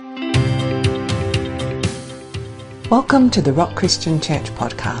Welcome to the Rock Christian Church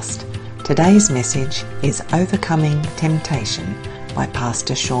podcast. Today's message is Overcoming Temptation by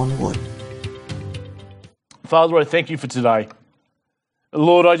Pastor Sean Wood. Father, I thank you for today.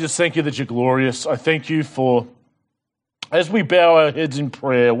 Lord, I just thank you that you're glorious. I thank you for, as we bow our heads in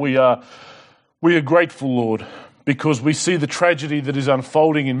prayer, we are grateful, Lord, because we see the tragedy that is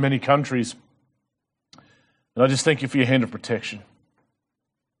unfolding in many countries. And I just thank you for your hand of protection.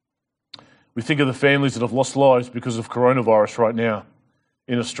 We think of the families that have lost lives because of coronavirus right now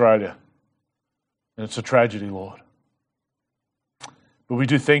in Australia. And it's a tragedy, Lord. But we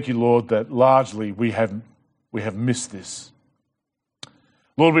do thank you, Lord, that largely we have missed this.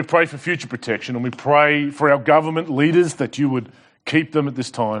 Lord, we pray for future protection, and we pray for our government leaders that you would keep them at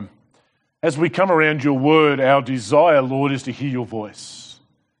this time. As we come around your word, our desire, Lord, is to hear your voice.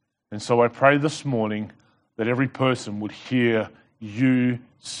 And so I pray this morning that every person would hear you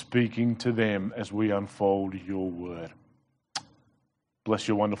speaking to them as we unfold your word. Bless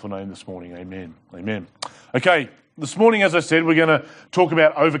your wonderful name this morning. Amen. Amen. Okay, this morning, as I said, we're going to talk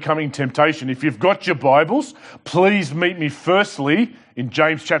about overcoming temptation. If you've got your Bibles, please meet me firstly in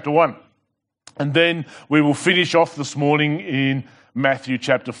James chapter 1. And then we will finish off this morning in Matthew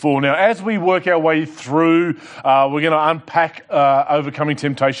chapter 4. Now, as we work our way through, we're going to unpack overcoming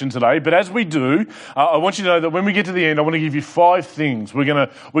temptation today. But as we do, I want you to know that when we get to the end, I want to give you 5 things. We're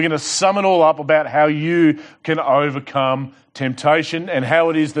going to sum it all up about how you can overcome temptation and how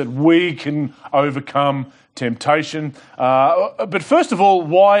it is that we can overcome temptation. But first of all,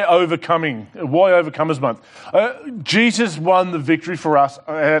 why overcoming? Why Overcomers Month? Jesus won the victory for us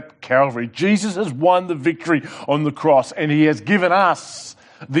at Calvary. Jesus has won the victory on the cross, and he has given us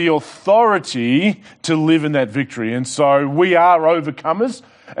the authority to live in that victory. And so we are overcomers,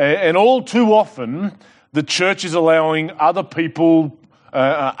 and all too often the church is allowing other people,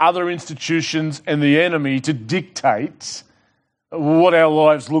 other institutions, and the enemy to dictate what our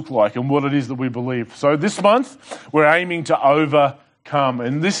lives look like and what it is that we believe. So this month, we're aiming to overcome.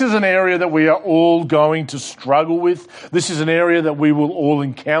 And this is an area that we are all going to struggle with. This is an area that we will all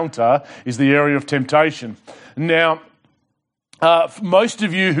encounter, is the area of temptation. Now, most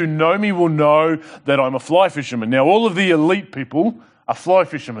of you who know me will know that I'm a fly fisherman. Now, all of the elite people are fly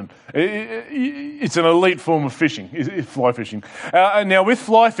fishermen. It's an elite form of fishing, fly fishing. Now, with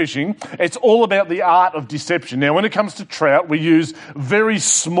fly fishing, it's all about the art of deception. Now, when it comes to trout, we use very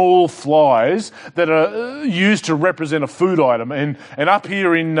small flies that are used to represent a food item. And up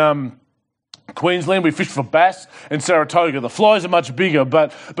here in Queensland, we fish for bass, and Saratoga, the flies are much bigger,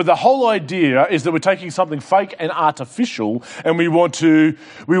 but the whole idea is that we're taking something fake and artificial, and we want to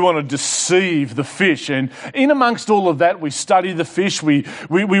deceive the fish. And in amongst all of that, we study the fish. We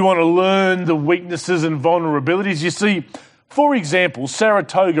want to learn the weaknesses and vulnerabilities. You see, for example,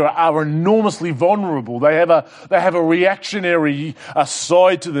 Saratoga are enormously vulnerable. They have a reactionary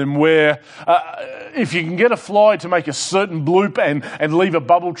side to them where if you can get a fly to make a certain bloop and leave a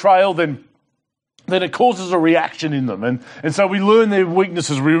bubble trail, then it causes a reaction in them. And so we learn their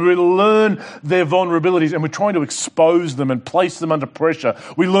weaknesses, we learn their vulnerabilities, and we're trying to expose them and place them under pressure.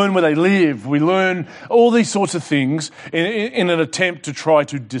 We learn where they live. We learn all these sorts of things in an attempt to try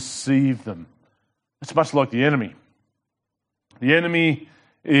to deceive them. It's much like the enemy. The enemy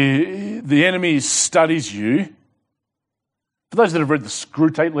studies you. For those that have read the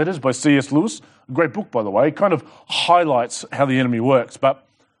Screwtape Letters by C.S. Lewis, a great book, by the way, it kind of highlights how the enemy works. But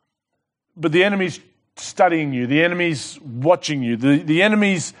the enemy's studying you. The enemy's watching you. The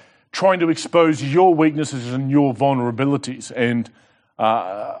enemy's trying to expose your weaknesses and your vulnerabilities. And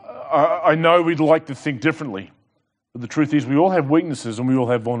I know we'd like to think differently. But the truth is we all have weaknesses and we all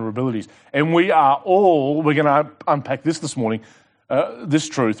have vulnerabilities. And we're going to unpack this morning, this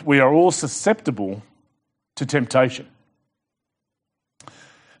truth. We are all susceptible to temptation.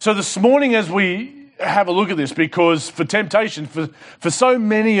 So this morning as we have a look at this, because for temptation, for so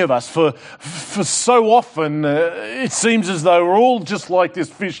many of us, for so often, it seems as though we're all just like this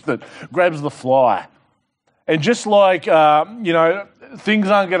fish that grabs the fly. And just like, things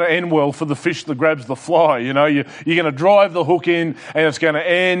aren't going to end well for the fish that grabs the fly. You're going to drive the hook in and it's going to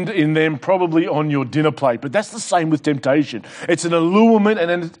end in them probably on your dinner plate. But that's the same with temptation. It's an allurement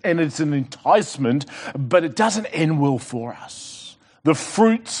and it's an enticement, but it doesn't end well for us. The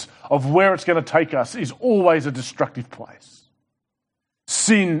fruits of where it's going to take us is always a destructive place.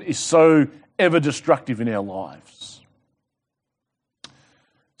 Sin is so ever destructive in our lives.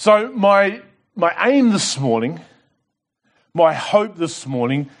 So my aim this morning, my hope this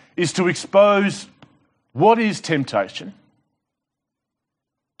morning, is to expose what is temptation,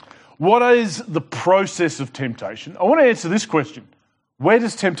 what is the process of temptation. I want to answer this question. Where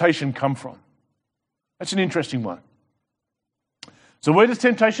does temptation come from? That's an interesting one. So where does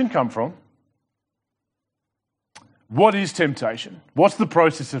temptation come from? What is temptation? What's the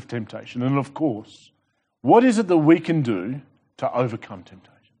process of temptation? And of course, what is it that we can do to overcome temptation?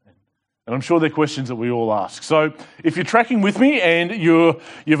 And I'm sure they're questions that we all ask. So if you're tracking with me and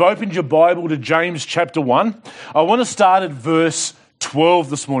you've opened your Bible to James chapter 1, I want to start at verse 12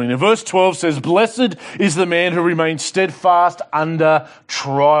 this morning. Now, verse 12 says, "Blessed is the man who remains steadfast under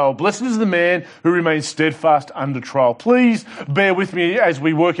trial." Blessed is the man who remains steadfast under trial. Please bear with me as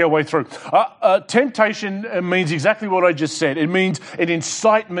we work our way through. Temptation means exactly what I just said. It means an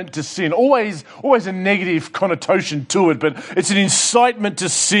incitement to sin. Always a negative connotation to it, but it's an incitement to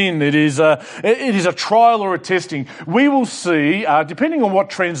sin. It is a trial or a testing. We will see, depending on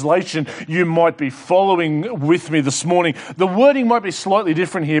what translation you might be following with me this morning, the wording might be slightly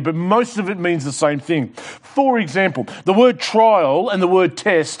different here, but most of it means the same thing. For example, the word trial and the word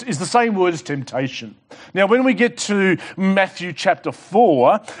test is the same word as temptation. Now, when we get to Matthew chapter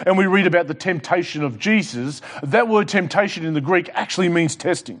 4 and we read about the temptation of Jesus, that word temptation in the Greek actually means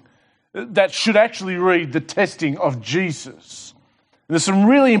testing. That should actually read the testing of Jesus. There's some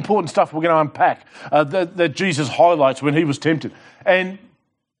really important stuff we're going to unpack that Jesus highlights when he was tempted. And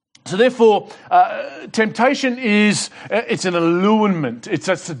so therefore, temptation it's an allurement, it's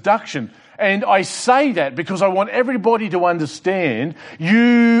a seduction. And I say that because I want everybody to understand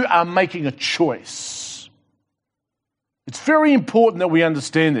you are making a choice. It's very important that we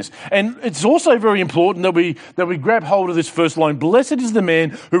understand this. And it's also very important that we grab hold of this first line. Blessed is the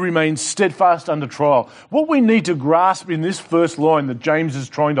man who remains steadfast under trial. What we need to grasp in this first line that James is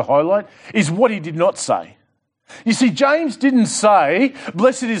trying to highlight is what he did not say. You see, James didn't say,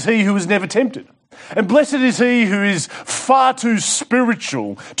 blessed is he who is never tempted. And blessed is he who is far too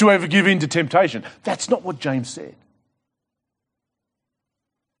spiritual to ever give in to temptation. That's not what James said.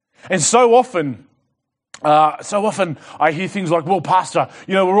 And so often I hear things like, well, Pastor,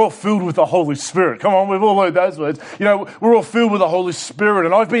 we're all filled with the Holy Spirit. Come on, we've all heard those words. We're all filled with the Holy Spirit.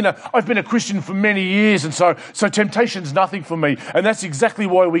 And I've been a Christian for many years. And so temptation's nothing for me. And that's exactly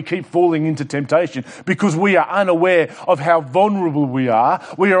why we keep falling into temptation, because we are unaware of how vulnerable we are.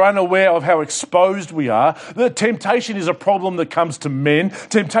 We are unaware of how exposed we are. The temptation is a problem that comes to men.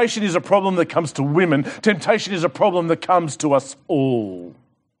 Temptation is a problem that comes to women. Temptation is a problem that comes to us all.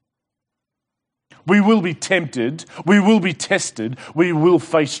 We will be tempted, we will be tested, we will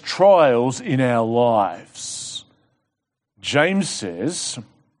face trials in our lives. James says,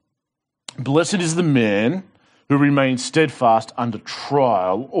 blessed is the man who remains steadfast under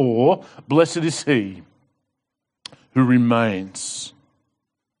trial, or blessed is he who remains.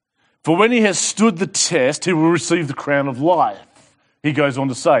 For when he has stood the test, he will receive the crown of life. He goes on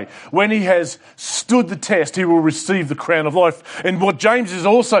to say, when he has stood the test, he will receive the crown of life. And what James is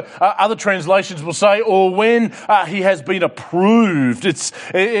also, other translations will say, or when he has been approved.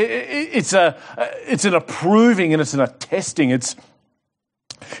 It's an approving and it's a testing.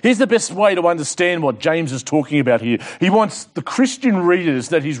 Here's the best way to understand what James is talking about here. He wants the Christian readers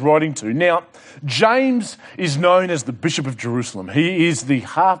that he's writing to. Now, James is known as the Bishop of Jerusalem. This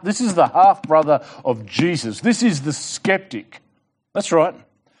is the half-brother of Jesus. This is the skeptic. That's right.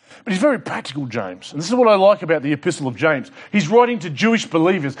 But he's very practical, James. And this is what I like about the Epistle of James. He's writing to Jewish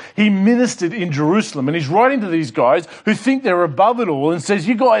believers. He ministered in Jerusalem, and he's writing to these guys who think they're above it all and says,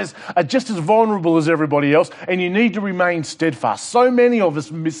 you guys are just as vulnerable as everybody else, and you need to remain steadfast. So many of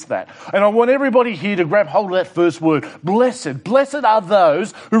us miss that. And I want everybody here to grab hold of that first word, blessed. Blessed are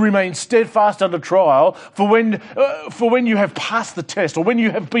those who remain steadfast under trial, for when you have passed the test or when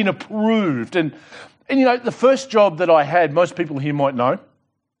you have been approved. And the first job that I had, most people here might know,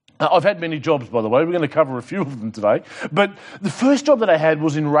 I've had many jobs, by the way. We're going to cover a few of them today. But the first job that I had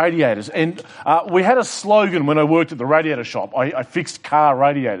was in radiators. And we had a slogan when I worked at the radiator shop. I fixed car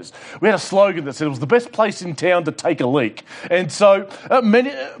radiators. We had a slogan that said it was the best place in town to take a leak. And so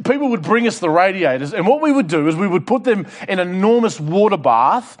many people would bring us the radiators. And what we would do is we would put them in an enormous water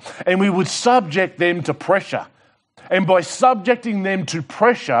bath and we would subject them to pressure. And by subjecting them to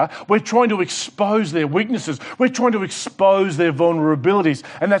pressure, we're trying to expose their weaknesses. We're trying to expose their vulnerabilities.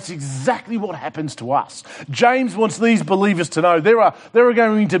 And that's exactly what happens to us. James wants these believers to know there are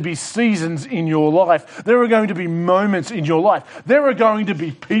going to be seasons in your life. There are going to be moments in your life. There are going to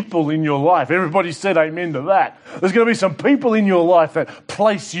be people in your life. Everybody said amen to that. There's going to be some people in your life that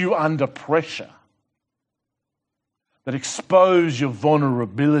place you under pressure, that expose your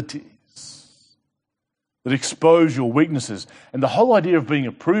vulnerability, that expose your weaknesses. And the whole idea of being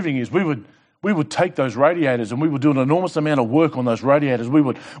approving is we would we would take those radiators and we would do an enormous amount of work on those radiators. We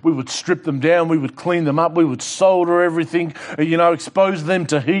would strip them down, we would clean them up, we would solder everything, expose them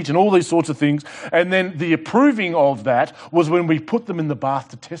to heat and all these sorts of things. And then the approving of that was when we put them in the bath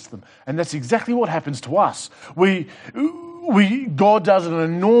to test them. And that's exactly what happens to us. God does an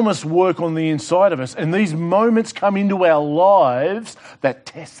enormous work on the inside of us, and these moments come into our lives that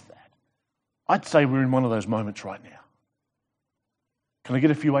test that. I'd say we're in one of those moments right now. Can I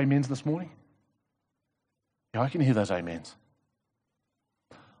get a few amens this morning? Yeah, I can hear those amens.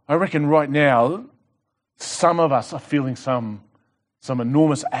 I reckon right now, some of us are feeling some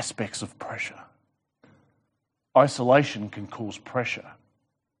enormous aspects of pressure. Isolation can cause pressure.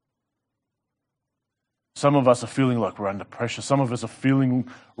 Some of us are feeling like we're under pressure. Some of us are feeling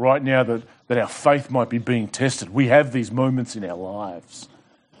right now that our faith might be being tested. We have these moments in our lives.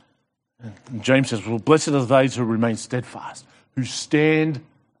 And James says, well, blessed are those who remain steadfast, who stand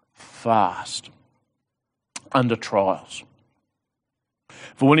fast under trials.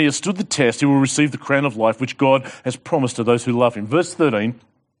 For when he has stood the test, he will receive the crown of life which God has promised to those who love him. Verse 13,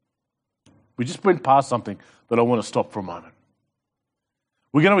 we just went past something that I want to stop for a moment.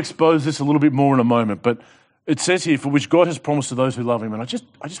 We're going to expose this a little bit more in a moment, but it says here, for which God has promised to those who love him. And I just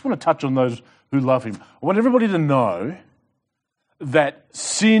want to touch on those who love him. I want everybody to know that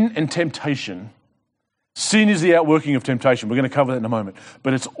sin and temptation, sin is the outworking of temptation. We're going to cover that in a moment.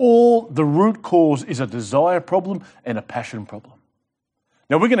 But the root cause is a desire problem and a passion problem.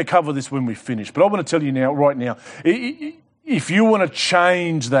 Now, we're going to cover this when we finish, but I want to tell you right now, if you want to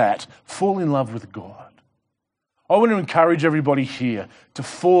change that, fall in love with God. I want to encourage everybody here to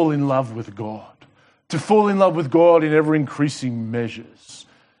fall in love with God, to fall in love with God in ever-increasing measures.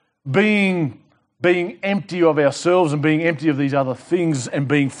 Being empty of ourselves and being empty of these other things and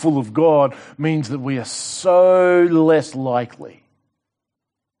being full of God means that we are so less likely.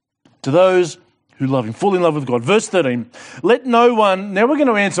 To those who love him, fall in love with God. Verse 13, let no one, now we're going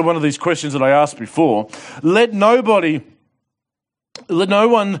to answer one of these questions that I asked before. Let no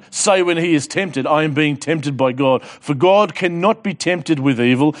one say when he is tempted, I am being tempted by God. For God cannot be tempted with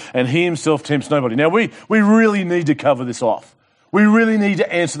evil, and he himself tempts nobody. Now, we really need to cover this off. We really need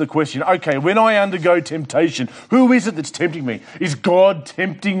to answer the question, okay, when I undergo temptation, who is it that's tempting me? Is God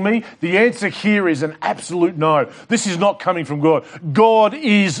tempting me? The answer here is an absolute no. This is not coming from God. God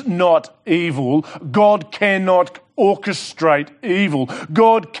is not evil. God cannot orchestrate evil.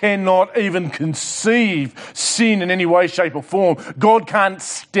 God cannot even conceive sin in any way, shape or form. God can't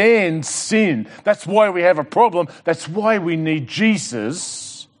stand sin. That's why we have a problem. That's why we need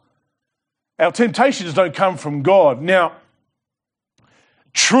Jesus. Our temptations don't come from God. Now,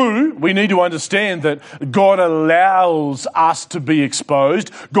 true, we need to understand that God allows us to be exposed.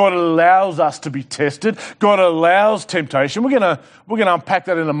 God allows us to be tested. God allows temptation. We're going to unpack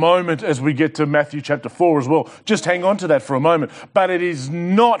that in a moment as we get to Matthew chapter 4 as well. Just hang on to that for a moment. But it is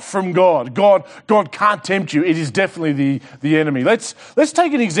not from God. God can't tempt you. It is definitely the enemy. Let's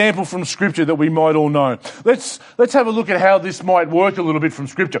take an example from Scripture that we might all know. Let's have a look at how this might work a little bit from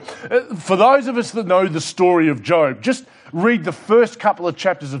Scripture. For those of us that know the story of Job, just read the first couple of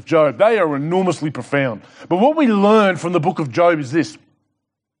chapters of Job. They are enormously profound. But what we learn from the book of Job is this.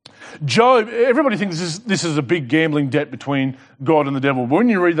 Job, everybody thinks this is a big gambling debt between God and the devil. But when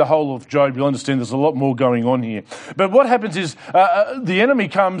you read the whole of Job, you'll understand there's a lot more going on here. But what happens is the enemy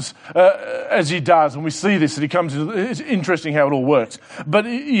comes as he does, and we see this, that he comes. It's interesting how it all works. But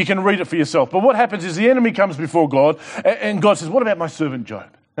you can read it for yourself. But what happens is the enemy comes before God, and God says, what about my servant Job?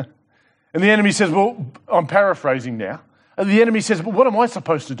 And the enemy says, well, I'm paraphrasing now. And the enemy says, but what am I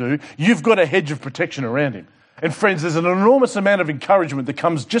supposed to do? You've got a hedge of protection around him. And friends, there's an enormous amount of encouragement that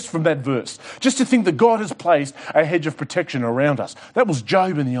comes just from that verse. Just to think that God has placed a hedge of protection around us. That was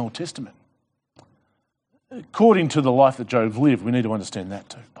Job in the Old Testament. According to the life that Job lived, we need to understand that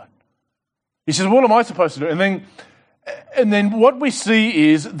too. But he says, what am I supposed to do? And then what we see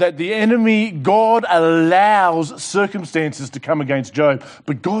is that the enemy, God allows circumstances to come against Job,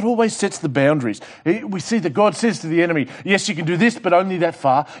 but God always sets the boundaries. We see that God says to the enemy, yes, you can do this, but only that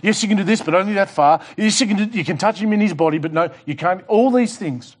far. Yes, you can do this, but only that far. Yes, you can touch him in his body, but no, you can't. All these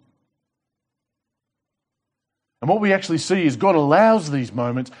things. And what we actually see is God allows these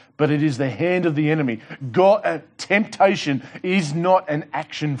moments, but it is the hand of the enemy. Temptation is not an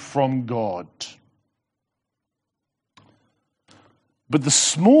action from God. But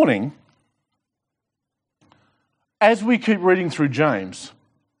this morning, as we keep reading through James,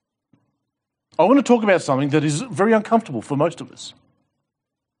 I want to talk about something that is very uncomfortable for most of us.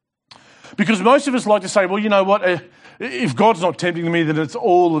 Because most of us like to say, well, you know what, if God's not tempting me, then it's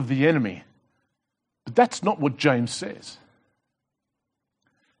all of the enemy. But that's not what James says.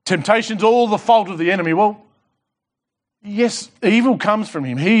 Temptation's all the fault of the enemy. Well, yes, evil comes from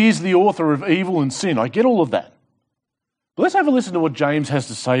him. He is the author of evil and sin. I get all of that. But let's have a listen to what James has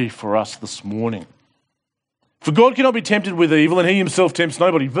to say for us this morning. For God cannot be tempted with evil, and he himself tempts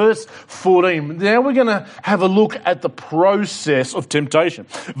nobody. Verse 14. Now we're going to have a look at the process of temptation.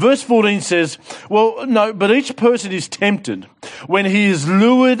 Verse 14 says, well, no, but each person is tempted when he is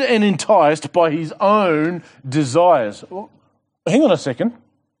lured and enticed by his own desires. Well, hang on a second.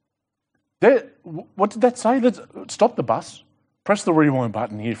 What did that say? Let's stop the bus. Press the rewind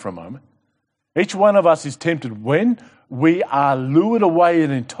button here for a moment. Each one of us is tempted when we are lured away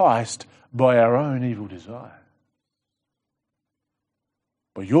and enticed by our own evil desire.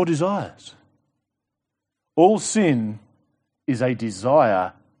 By your desires. All sin is a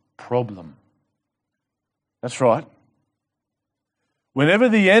desire problem. That's right. Whenever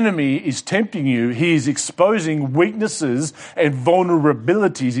the enemy is tempting you, he is exposing weaknesses and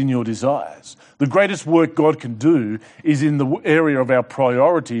vulnerabilities in your desires. The greatest work God can do is in the area of our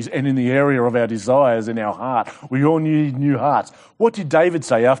priorities and in the area of our desires in our heart. We all need new hearts. What did David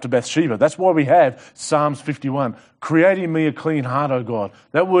say after Bathsheba? That's why we have Psalms 51. Create in me a clean heart, O God.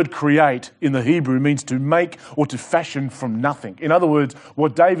 That word create in the Hebrew means to make or to fashion from nothing. In other words,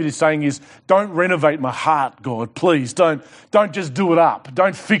 what David is saying is, don't renovate my heart, God, please. Don't just do it up.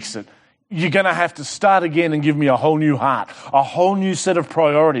 Don't fix it. You're going to have to start again and give me a whole new heart, a whole new set of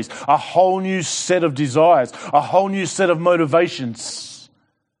priorities, a whole new set of desires, a whole new set of motivations.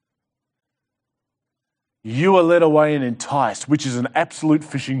 You are led away and enticed, which is an absolute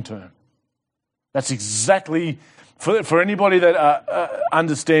fishing term. That's exactly, for anybody that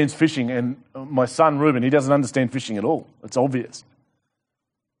understands fishing, and my son Reuben, he doesn't understand fishing at all. It's obvious.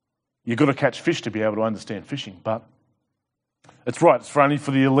 You've got to catch fish to be able to understand fishing, but it's right, it's only for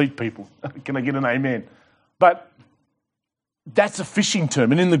the elite people. Can I get an amen? But that's a fishing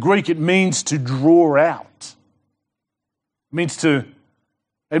term, and in the Greek it means to draw out. It means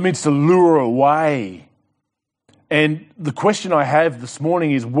to lure away. And the question I have this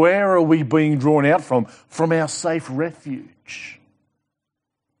morning is, where are we being drawn out from? From our safe refuge.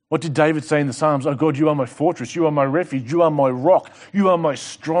 What did David say in the Psalms? Oh God, you are my fortress, you are my refuge, you are my rock, you are my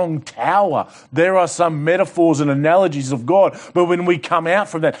strong tower. There are some metaphors and analogies of God, but when we come out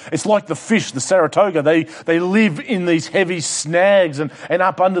from that, it's like the fish, the Saratoga, they live in these heavy snags and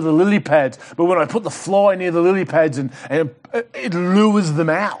up under the lily pads, but when I put the fly near the lily pads and it lures them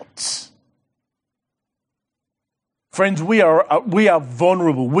out. Friends, we are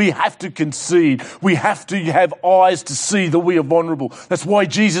vulnerable. We have to concede. We have to have eyes to see that we are vulnerable. That's why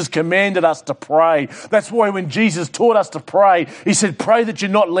Jesus commanded us to pray. That's why when Jesus taught us to pray, he said, pray that you're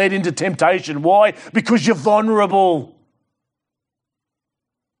not led into temptation. Why? Because you're vulnerable.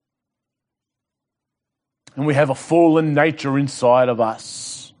 And we have a fallen nature inside of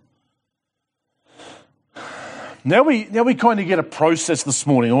us. Now we kind of get a process this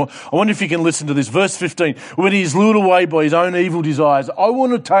morning. I wonder if you can listen to this. Verse 15, when he is lured away by his own evil desires. I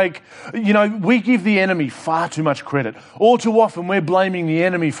want to take, we give the enemy far too much credit. All too often we're blaming the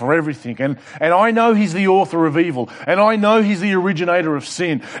enemy for everything. And I know he's the author of evil. And I know he's the originator of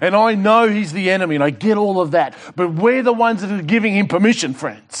sin. And I know he's the enemy. And I get all of that. But we're the ones that are giving him permission,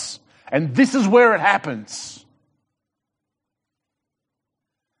 friends. And this is where it happens.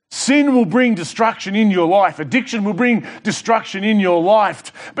 Sin will bring destruction in your life. Addiction will bring destruction in your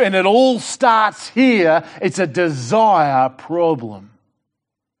life. And it all starts here. It's a desire problem.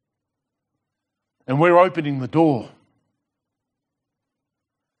 And we're opening the door.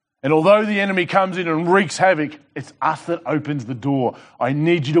 And although the enemy comes in and wreaks havoc, it's us that opens the door. I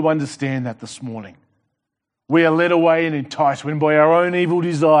need you to understand that this morning. We are led away and enticed when by our own evil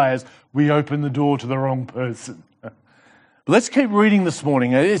desires we open the door to the wrong person. Let's keep reading this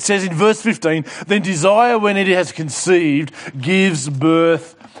morning. It says in verse 15, then desire, when it has conceived, gives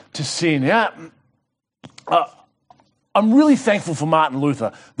birth to sin. Now, I'm really thankful for Martin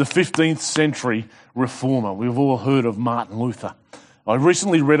Luther, the 15th century reformer. We've all heard of Martin Luther. I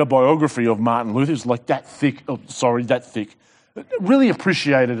recently read a biography of Martin Luther. It's like that thick. Really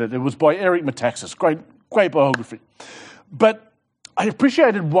appreciated it. It was by Eric Metaxas. Great biography. But I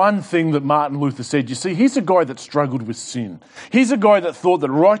appreciated one thing that Martin Luther said. You see, he's a guy that struggled with sin. He's a guy that thought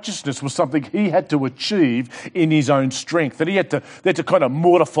that righteousness was something he had to achieve in his own strength, that he had to kind of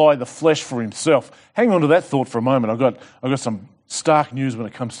mortify the flesh for himself. Hang on to that thought for a moment. I've got some stark news when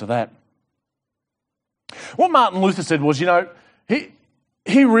it comes to that. What Martin Luther said was,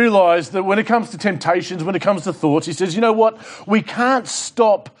 he realised that when it comes to temptations, when it comes to thoughts, he says, you know what? We can't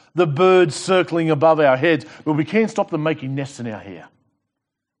stop the birds circling above our heads, but we can stop them making nests in our hair.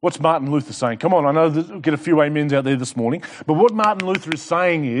 What's Martin Luther saying? Come on, I know that we'll get a few amens out there this morning, but what Martin Luther is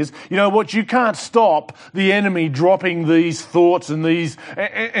saying is, you know what, you can't stop the enemy dropping these thoughts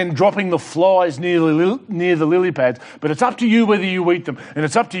and dropping the flies near the lily pads, but it's up to you whether you eat them, and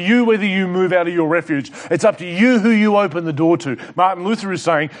it's up to you whether you move out of your refuge. It's up to you who you open the door to. Martin Luther is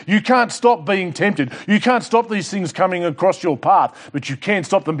saying, you can't stop being tempted. You can't stop these things coming across your path, but you can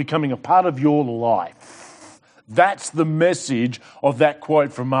stop them becoming a part of your life. That's the message of that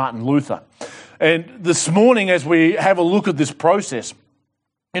quote from Martin Luther. And this morning, as we have a look at this process,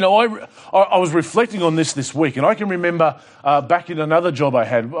 you know, I was reflecting on this week, and I can remember back in another job I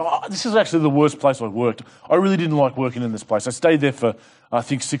had, this is actually the worst place I worked. I really didn't like working in this place. I stayed there for, I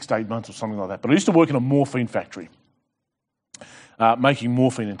think, 6 to 8 months or something like that. But I used to work in a morphine factory, making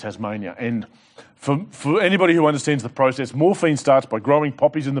morphine in Tasmania. And for anybody who understands the process, morphine starts by growing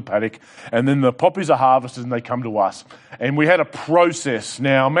poppies in the paddock, and then the poppies are harvested and they come to us. And we had a process.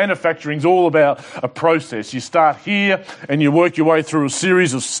 Now, manufacturing's all about a process. You start here and you work your way through a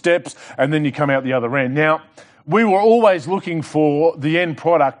series of steps, and then you come out the other end. Now, we were always looking for the end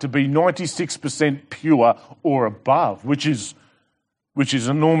product to be 96% pure or above, which is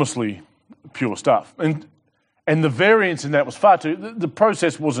enormously pure stuff. And the variance in that was far too... The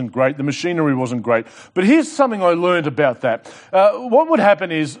process wasn't great, the machinery wasn't great. But here's something I learned about that. What would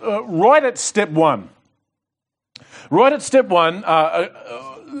happen is, right at step one, the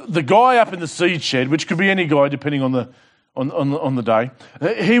guy up in the seed shed, which could be any guy depending on the day,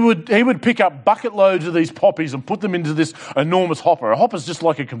 he would pick up bucket loads of these poppies and put them into this enormous hopper. A hopper's just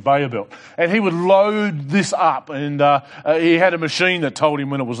like a conveyor belt. And he would load this up, and he had a machine that told him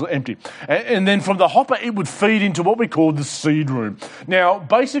when it was empty. And then from the hopper, it would feed into what we called the seed room. Now,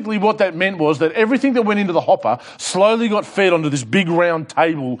 basically what that meant was that everything that went into the hopper slowly got fed onto this big round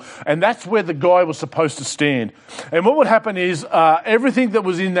table, and that's where the guy was supposed to stand. And what would happen is everything that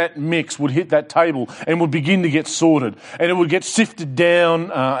was in that mix would hit that table and would begin to get sorted. And it would get sifted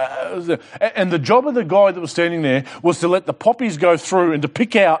down. And the job of the guy that was standing there was to let the poppies go through and to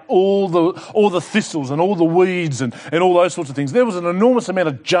pick out all the thistles and all the weeds and all those sorts of things. There was an enormous amount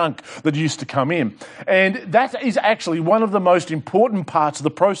of junk that used to come in. And that is actually one of the most important parts of the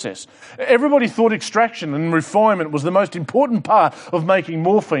process. Everybody thought extraction and refinement was the most important part of making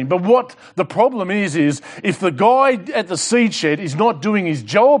morphine. But what the problem is if the guy at the seed shed is not doing his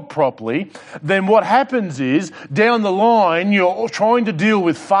job properly, then what happens is down the line, you're trying to deal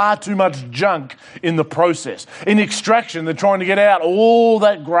with far too much junk in the process. In extraction, they're trying to get out all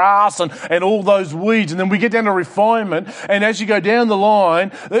that grass and all those weeds. And then we get down to refinement. And as you go down the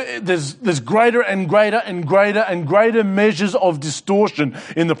line, there's greater and greater and greater and greater measures of distortion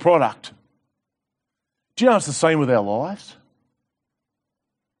in the product. Do you know it's the same with our lives?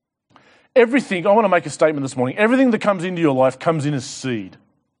 Everything, I want to make a statement this morning, everything that comes into your life comes in as seed.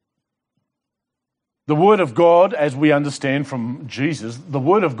 The Word of God, as we understand from Jesus, the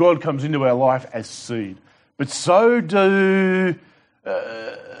Word of God comes into our life as seed. But so do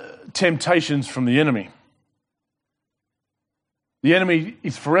temptations from the enemy. The enemy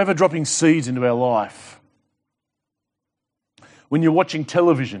is forever dropping seeds into our life. When you're watching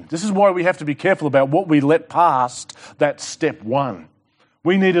television, this is why we have to be careful about what we let past that step one.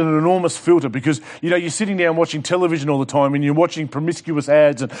 We need an enormous filter because, you know, you're sitting down watching television all the time and you're watching promiscuous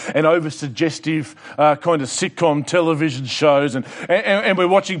ads and over-suggestive kind of sitcom television shows and we're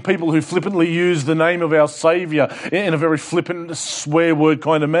watching people who flippantly use the name of our Saviour in a very flippant swear word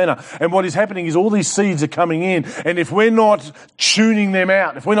kind of manner. And what is happening is all these seeds are coming in, and if we're not tuning them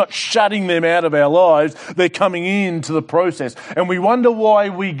out, if we're not shutting them out of our lives, they're coming into the process. And we wonder why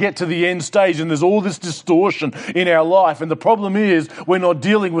we get to the end stage and there's all this distortion in our life. And the problem is we're not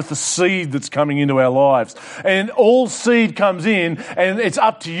dealing with the seed that's coming into our lives. And all seed comes in, and it's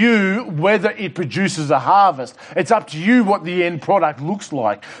up to you whether it produces a harvest. It's up to you what the end product looks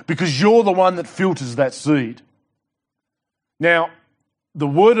like, because you're the one that filters that seed. Now, the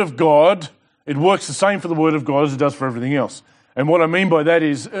Word of God, it works the same for the Word of God as it does for everything else. And what I mean by that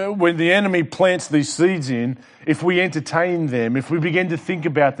is when the enemy plants these seeds in, if we entertain them, if we begin to think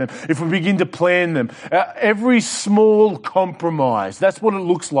about them, if we begin to plan them, every small compromise, that's what it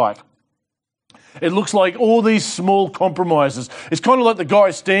looks like. It looks like all these small compromises. It's kind of like the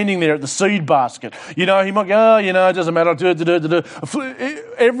guy standing there at the seed basket. You know, he might go, it doesn't matter.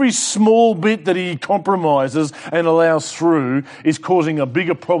 Every small bit that he compromises and allows through is causing a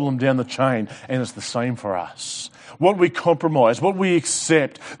bigger problem down the chain. And it's the same for us. What we compromise, what we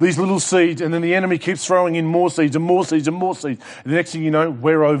accept, these little seeds, and then the enemy keeps throwing in more seeds and more seeds and more seeds. And the next thing you know,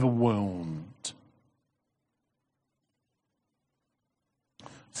 we're overwhelmed.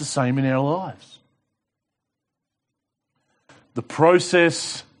 It's the same in our lives. The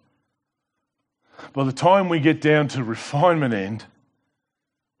process by the time we get down to refinement end,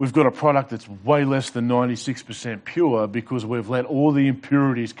 we've got a product that's way less than 96% pure because we've let all the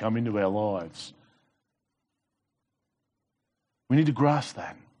impurities come into our lives. We need to grasp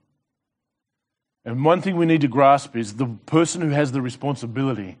that. And one thing we need to grasp is the person who has the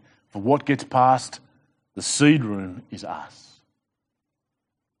responsibility for what gets past the seed room is us.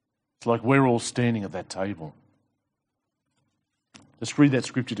 It's like we're all standing at that table. Let's read that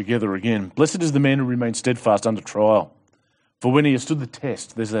scripture together again. Blessed is the man who remains steadfast under trial. For when he has stood the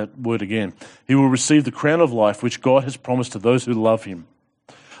test, there's that word again, he will receive the crown of life which God has promised to those who love him.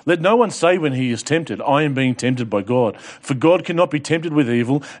 Let no one say when he is tempted, I am being tempted by God. For God cannot be tempted with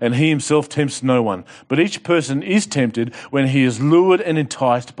evil, and he himself tempts no one. But each person is tempted when he is lured and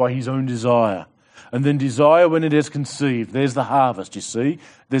enticed by his own desire. And then desire, when it is conceived, there's the harvest, you see.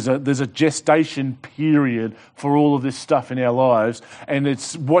 There's a gestation period for all of this stuff in our lives, and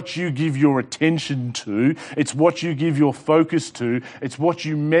it's what you give your attention to, it's what you give your focus to, it's what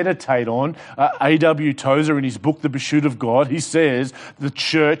you meditate on. A.W. Tozer, in his book, The Pursuit of God, he says the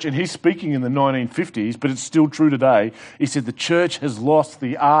church, and he's speaking in the 1950s, but it's still true today, he said the church has lost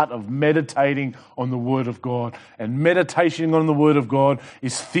the art of meditating on the Word of God. And meditation on the Word of God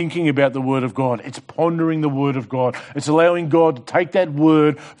is thinking about the Word of God. It's pondering the Word of God. It's allowing God to take that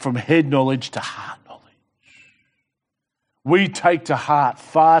Word from head knowledge to heart knowledge. We take to heart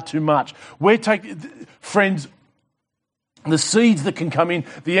far too much. Friends, the seeds that can come in,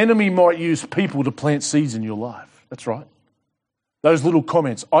 the enemy might use people to plant seeds in your life. That's right. Those little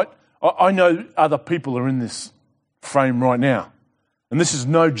comments. I know other people are in this frame right now, and this is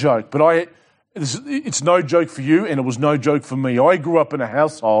no joke, but it's no joke for you, and it was no joke for me. I grew up in a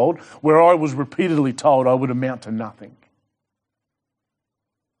household where I was repeatedly told I would amount to nothing.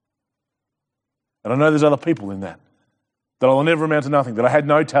 And I know there's other people in that I'll never amount to nothing, that I had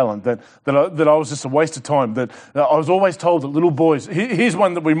no talent, that I was just a waste of time, that I was always told that little boys, here's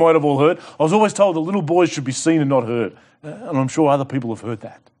one that we might have all heard, I was always told that little boys should be seen and not heard. And I'm sure other people have heard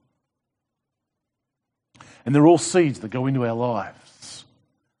that. And they're all seeds that go into our lives.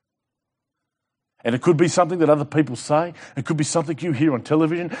 And it could be something that other people say. It could be something you hear on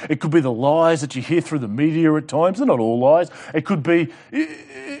television. It could be the lies that you hear through the media at times. They're not all lies. It could be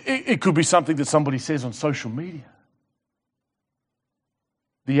something that somebody says on social media.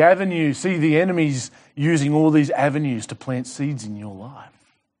 The avenue, see, the enemy's using all these avenues to plant seeds in your life.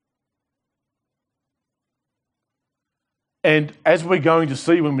 And as we're going to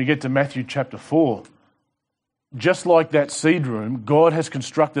see when we get to Matthew chapter 4, just like that seed room, God has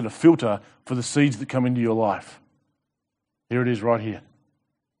constructed a filter for the seeds that come into your life. Here it is right here.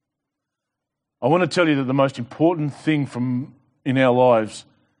 I want to tell you that the most important thing in our lives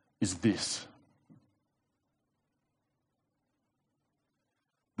is this.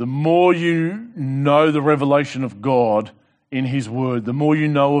 The more you know the revelation of God in His Word, the more you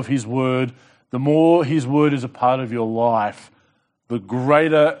know of His Word, the more His Word is a part of your life, the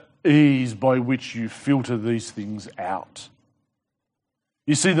greater ease by which you filter these things out.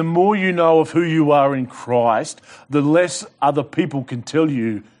 You see, the more you know of who you are in Christ, the less other people can tell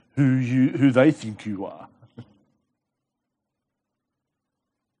you who they think you are.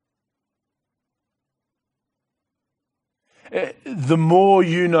 The more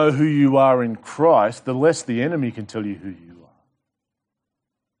you know who you are in Christ, the less the enemy can tell you who you are.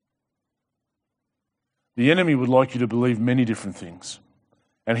 The enemy would like you to believe many different things.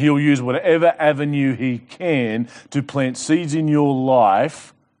 And he'll use whatever avenue he can to plant seeds in your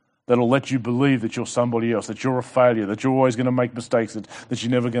life that'll let you believe that you're somebody else, that you're a failure, that you're always going to make mistakes, that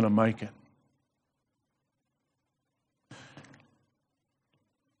you're never going to make it.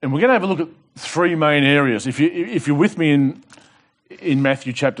 And we're going to have a look at three main areas. If you're with me in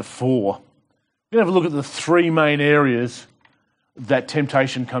Matthew chapter 4, we're going to have a look at the three main areas that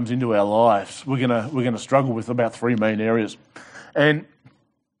temptation comes into our lives. We're going to struggle with about three main areas. And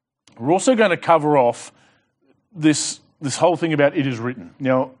we're also going to cover off this whole thing about it is written.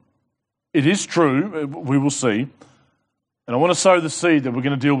 Now, it is true, we will see, and I want to sow the seed that we're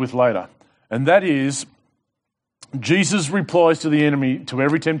going to deal with later, and that is Jesus replies to the enemy, to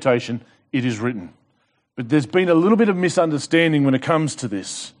every temptation, it is written. But there's been a little bit of misunderstanding when it comes to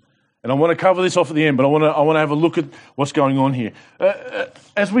this. And I want to cover this off at the end, but I want to have a look at what's going on here.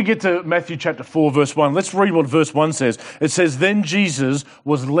 As we get to Matthew chapter 4, verse 1, let's read what verse 1 says. It says, "Then Jesus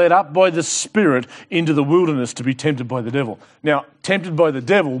was led up by the Spirit into the wilderness to be tempted by the devil." Now, tempted by the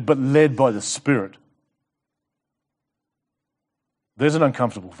devil, but led by the Spirit. There's an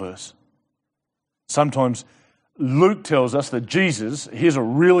uncomfortable verse. Sometimes Luke tells us that Jesus, here's a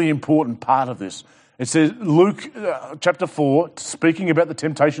really important part of this. It says, Luke chapter 4, speaking about the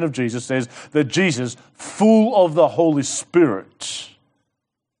temptation of Jesus, says that Jesus, full of the Holy Spirit.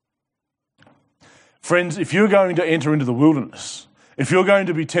 Friends, if you're going to enter into the wilderness, if you're going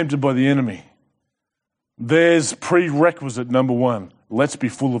to be tempted by the enemy, there's prerequisite number one. Let's be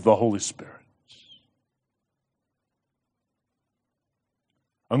full of the Holy Spirit.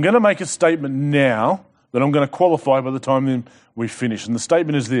 I'm going to make a statement now that I'm going to qualify by the time we finish. And the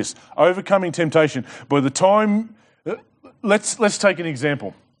statement is this: overcoming temptation. By the time, let's take an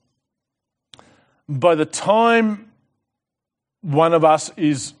example. By the time one of us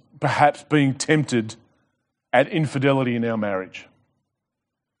is perhaps being tempted at infidelity in our marriage,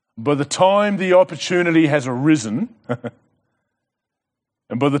 by the time the opportunity has arisen,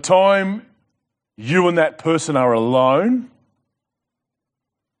 and by the time you and that person are alone,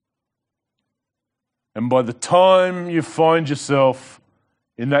 and by the time you find yourself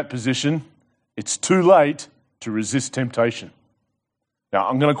in that position, it's too late to resist temptation. Now,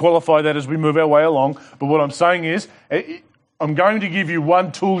 I'm going to qualify that as we move our way along, but what I'm saying is, I'm going to give you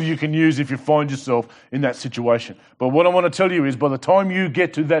one tool you can use if you find yourself in that situation. But what I want to tell you is, by the time you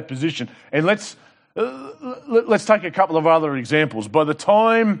get to that position, and let's take a couple of other examples. By the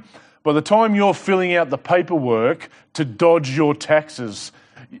time you're filling out the paperwork to dodge your taxes,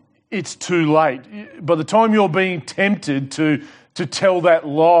 it's too late. By the time you're being tempted to tell that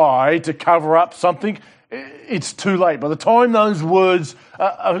lie, to cover up something, it's too late. By the time those words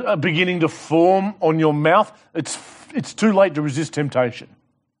are beginning to form on your mouth, it's too late to resist temptation.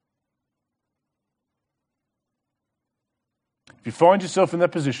 If you find yourself in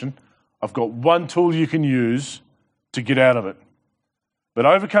that position, I've got one tool you can use to get out of it. But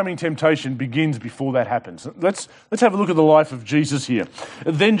overcoming temptation begins before that happens. Let's have a look at the life of Jesus here.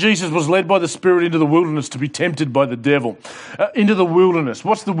 Then Jesus was led by the Spirit into the wilderness to be tempted by the devil. Into the wilderness.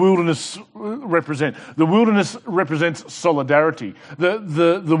 What's the wilderness represent? The wilderness represents solidarity.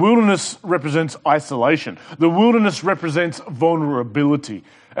 The wilderness represents isolation. The wilderness represents vulnerability.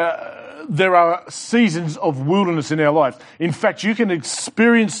 There are seasons of wilderness in our life. In fact, you can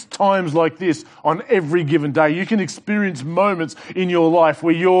experience times like this on every given day. You can experience moments in your life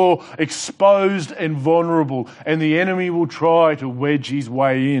where you're exposed and vulnerable, and the enemy will try to wedge his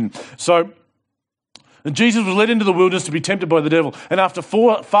way in. So, Jesus was led into the wilderness to be tempted by the devil, and after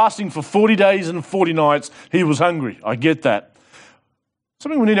fasting for 40 days and 40 nights, he was hungry. I get that.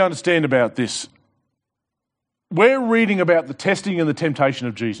 Something we need to understand about this. We're reading about the testing and the temptation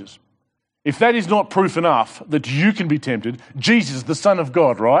of Jesus. If that is not proof enough that you can be tempted, Jesus, the Son of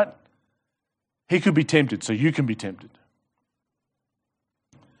God, right? He could be tempted, so you can be tempted.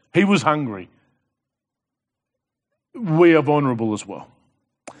 He was hungry. We are vulnerable as well.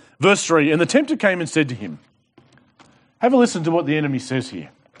 Verse 3, and the tempter came and said to him, have a listen to what the enemy says here.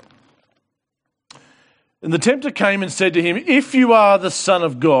 And the tempter came and said to him, if you are the Son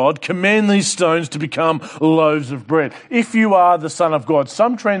of God, command these stones to become loaves of bread. If you are the Son of God.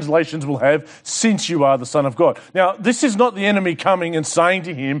 Some translations will have, since you are the Son of God. Now, this is not the enemy coming and saying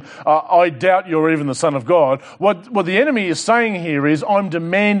to him, I doubt you're even the Son of God. What the enemy is saying here is, I'm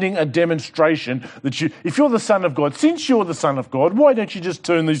demanding a demonstration that if you're the Son of God, since you're the Son of God, why don't you just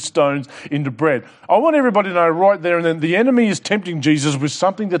turn these stones into bread? I want everybody to know right there and then, the enemy is tempting Jesus with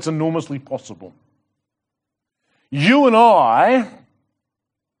something that's enormously possible. You and I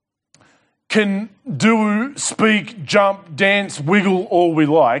can do, speak, jump, dance, wiggle all we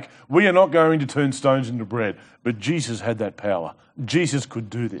like. We are not going to turn stones into bread. But Jesus had that power. Jesus could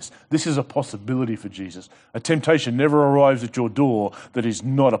do this. This is a possibility for Jesus. A temptation never arrives at your door that is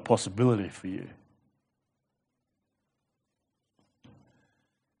not a possibility for you.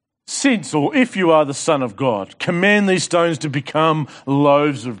 Since, or if you are the Son of God, command these stones to become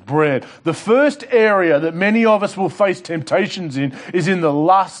loaves of bread. The first area that many of us will face temptations in is in the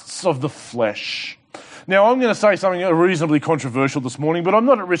lusts of the flesh. Now, I'm going to say something reasonably controversial this morning, but I'm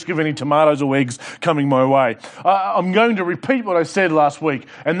not at risk of any tomatoes or eggs coming my way. I'm going to repeat what I said last week,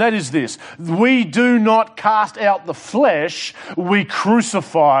 and that is this. We do not cast out the flesh, we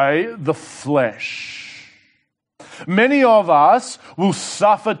crucify the flesh. Many of us will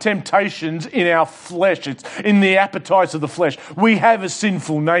suffer temptations in our flesh. It's in the appetites of the flesh. We have a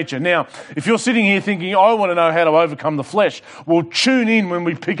sinful nature. Now, if you're sitting here thinking, I want to know how to overcome the flesh, well, tune in when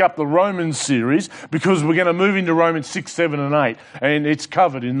we pick up the Romans series, because we're going to move into Romans 6, 7 and 8, and it's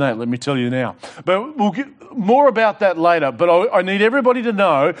covered in that, let me tell you now. But we'll get more about that later, but I need everybody to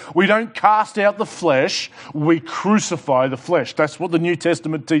know we don't cast out the flesh, we crucify the flesh. That's what the New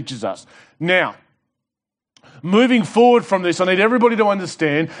Testament teaches us. Now, moving forward from this, I need everybody to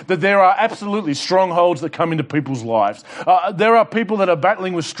understand that there are absolutely strongholds that come into people's lives. There are people that are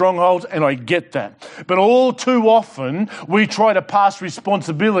battling with strongholds, and I get that. But all too often, we try to pass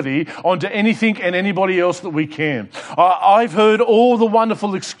responsibility onto anything and anybody else that we can. I've heard all the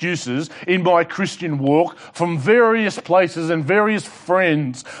wonderful excuses in my Christian walk from various places and various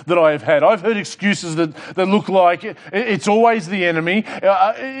friends that I have had. I've heard excuses that look like it's always the enemy.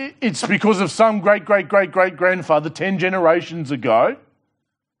 It's because of some great-great-great-great-grandfather 10 generations ago.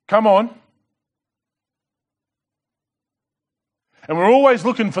 Come on. And we're always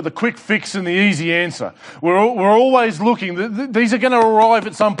looking for the quick fix and the easy answer. We're always looking. These are going to arrive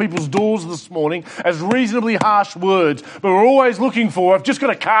at some people's doors this morning as reasonably harsh words. But we're always looking for, I've just got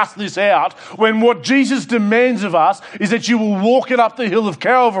to cast this out, when what Jesus demands of us is that you will walk it up the hill of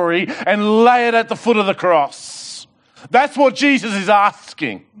Calvary and lay it at the foot of the cross. That's what Jesus is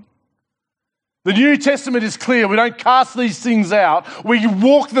asking. The New Testament is clear. We don't cast these things out. We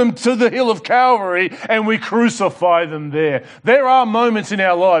walk them to the hill of Calvary and we crucify them there. There are moments in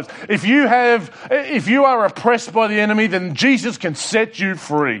our lives. If you are oppressed by the enemy, then Jesus can set you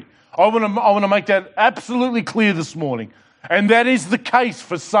free. I want to make that absolutely clear this morning. And that is the case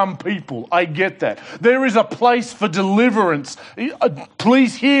for some people. I get that. There is a place for deliverance.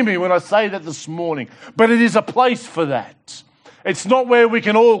 Please hear me when I say that this morning. But it is a place for that. It's not where we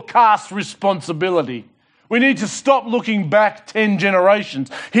can all cast responsibility. We need to stop looking back 10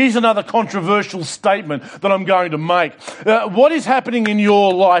 generations. Here's another controversial statement that I'm going to make. What is happening in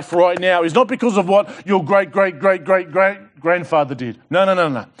your life right now is not because of what your great-great-great-great-grandfather did.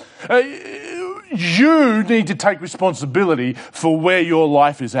 No. You need to take responsibility for where your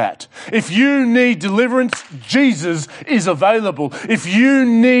life is at. If you need deliverance, Jesus is available. If you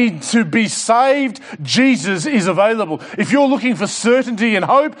need to be saved, Jesus is available. If you're looking for certainty and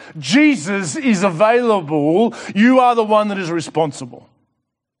hope, Jesus is available. You are the one that is responsible.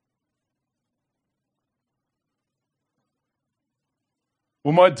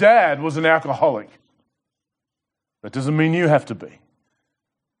 Well, my dad was an alcoholic. That doesn't mean you have to be.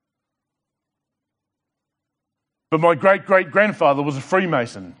 But my great-great-grandfather was a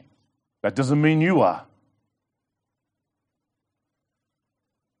Freemason. That doesn't mean you are.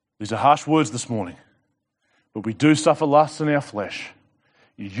 These are harsh words this morning. But we do suffer lusts in our flesh.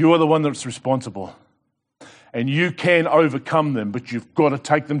 You are the one that's responsible. And you can overcome them, but you've got to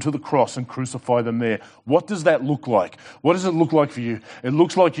take them to the cross and crucify them there. What does that look like? What does it look like for you? It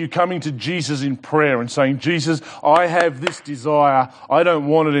looks like you coming to Jesus in prayer and saying, Jesus, I have this desire. I don't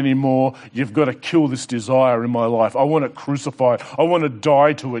want it anymore. You've got to kill this desire in my life. I want it crucified. I want to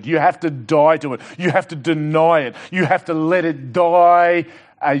die to it. You have to die to it. You have to deny it. You have to let it die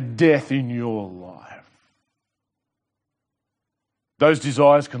a death in your life. Those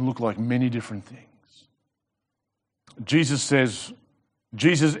desires can look like many different things. Jesus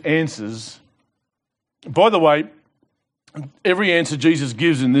answers. By the way, every answer Jesus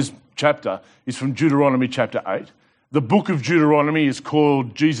gives in this chapter is from Deuteronomy chapter 8. The book of Deuteronomy is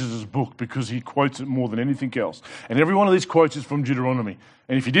called Jesus' book because he quotes it more than anything else. And every one of these quotes is from Deuteronomy.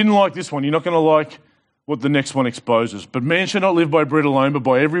 And if you didn't like this one, you're not going to like what the next one exposes. But man shall not live by bread alone, but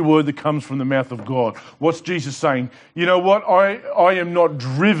by every word that comes from the mouth of God. What's Jesus saying? You know what? I am not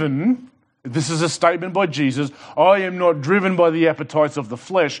driven. This is a statement by Jesus. I am not driven by the appetites of the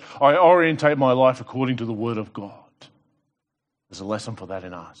flesh. I orientate my life according to the word of God. There's a lesson for that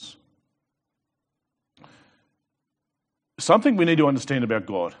in us. Something we need to understand about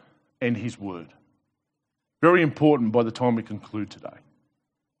God and his word. Very important by the time we conclude today.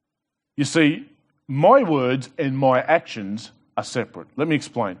 You see, my words and my actions are separate. Let me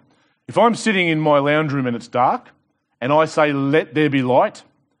explain. If I'm sitting in my lounge room and it's dark and I say, let there be light,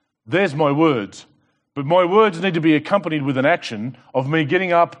 there's my words. But my words need to be accompanied with an action of me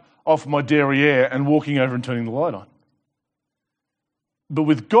getting up off my derriere and walking over and turning the light on. But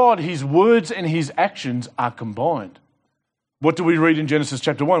with God, his words and his actions are combined. What do we read in Genesis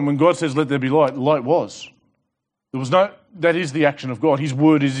chapter 1? When God says, let there be light, light was. That is the action of God. His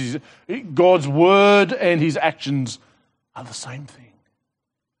word is God's word and his actions are the same thing.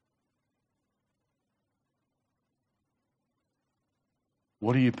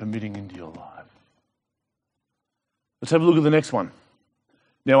 What are you permitting into your life? Let's have a look at the next one.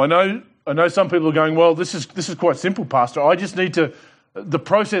 Now, I know some people are going, well, this is quite simple, Pastor. The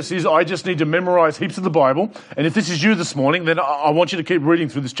process is I just need to memorize heaps of the Bible. And if this is you this morning, then I want you to keep reading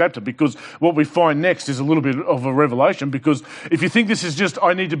through this chapter because what we find next is a little bit of a revelation. Because if you think this is just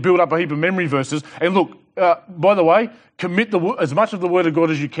I need to build up a heap of memory verses, and look, by the way, commit as much of the Word of God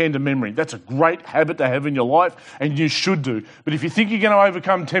as you can to memory. That's a great habit to have in your life, and you should do. But if you think you're going to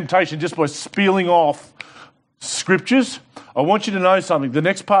overcome temptation just by spieling off scriptures, I want you to know something. The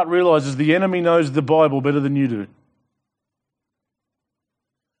next part realizes the enemy knows the Bible better than you do.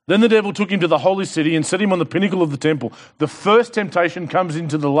 Then the devil took him to the holy city and set him on the pinnacle of the temple. The first temptation comes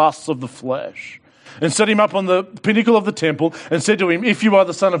into the lusts of the flesh. And set him up on the pinnacle of the temple and said to him, if you are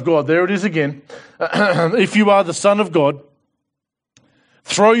the Son of God, there it is again, if you are the Son of God,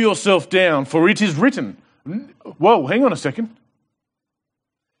 throw yourself down, for it is written. Whoa, hang on a second.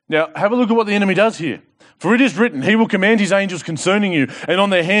 Now, have a look at what the enemy does here. For it is written, he will command his angels concerning you, and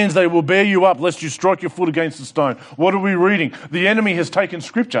on their hands they will bear you up, lest you strike your foot against a stone. What are we reading? The enemy has taken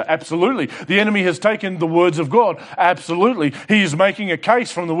Scripture, absolutely. The enemy has taken the words of God, absolutely. He is making a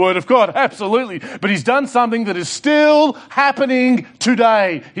case from the Word of God, absolutely. But he's done something that is still happening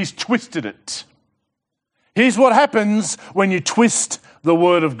today. He's twisted it. Here's what happens when you twist the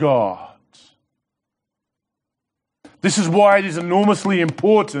Word of God. This is why it is enormously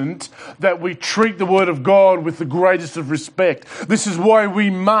important that we treat the Word of God with the greatest of respect. This is why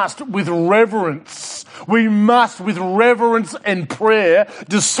we must, with reverence and prayer,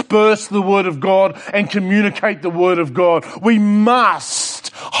 disperse the Word of God and communicate the Word of God. We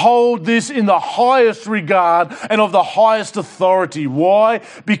must hold this in the highest regard and of the highest authority. Why?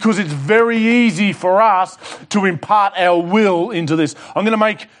 Because it's very easy for us to impart our will into this. I'm going to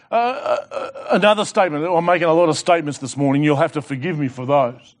make another statement. I'm making a lot of statements this morning. You'll have to forgive me for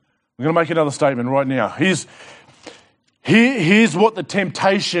those. I'm going to make another statement right now. Here's what the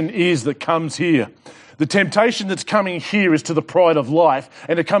temptation is that comes here. The temptation that's coming here is to the pride of life,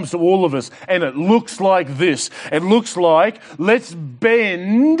 and it comes to all of us, and it looks like this. It looks like, let's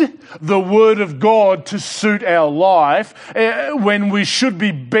bend the Word of God to suit our life when we should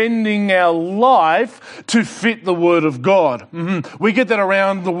be bending our life to fit the Word of God. We get that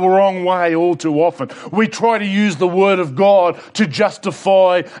around the wrong way all too often. We try to use the Word of God to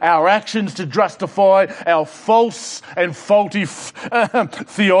justify our actions, to justify our false and faulty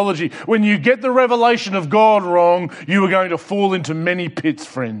theology. When you get the revelation of God wrong, you are going to fall into many pits,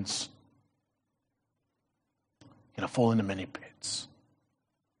 friends. You're going to fall into many pits.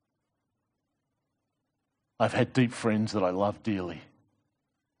 I've had deep friends that I love dearly,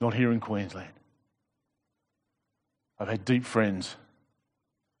 not here in Queensland. I've had deep friends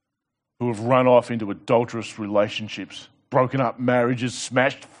who have run off into adulterous relationships, broken up marriages,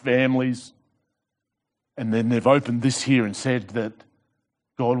 smashed families, and then they've opened this here and said that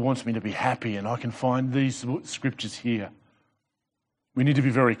God wants me to be happy, and I can find these scriptures here. We need to be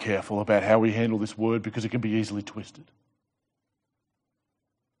very careful about how we handle this word because it can be easily twisted.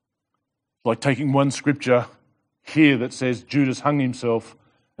 It's like taking one scripture here that says Judas hung himself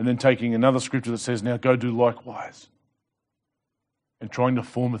and then taking another scripture that says, now go do likewise, and trying to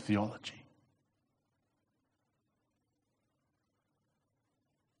form a theology.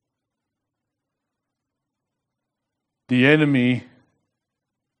 The enemy,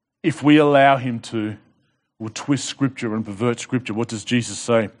 if we allow him to, will twist Scripture and pervert Scripture. What does Jesus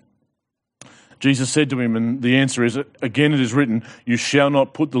say? Jesus said to him, and the answer is, again it is written, you shall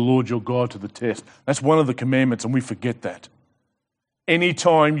not put the Lord your God to the test. That's one of the commandments, and we forget that.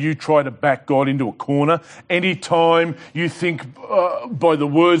 Anytime you try to back God into a corner, anytime you think by the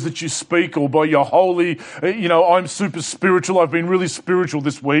words that you speak or by your holy, I'm super spiritual, I've been really spiritual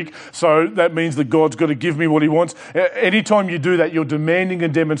this week, so that means that God's got to give me what he wants. Anytime you do that, you're demanding a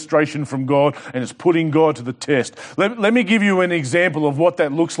demonstration from God, and it's putting God to the test. Let me give you an example of what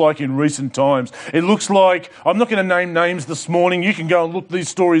that looks like in recent times. It looks like, I'm not going to name names this morning, you can go and look these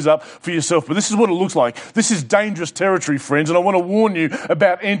stories up for yourself, but this is what it looks like. This is dangerous territory, friends, and I want to warn you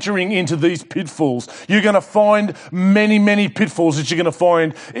about entering into these pitfalls. You're going to find many, many pitfalls that you're going to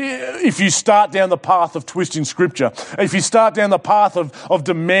find if you start down the path of twisting Scripture. If you start down the path of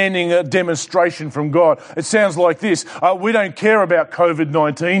demanding a demonstration from God. It sounds like this. We don't care about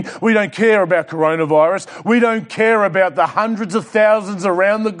COVID-19. We don't care about coronavirus. We don't care about the hundreds of thousands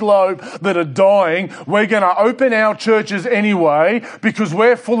around the globe that are dying. We're going to open our churches anyway because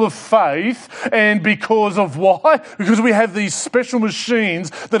we're full of faith, and because of why? Because we have these special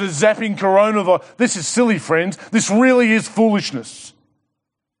machines that are zapping coronavirus. This is silly, friends. This really is foolishness.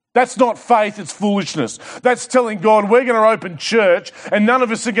 That's not faith, it's foolishness. That's telling God, we're going to open church and none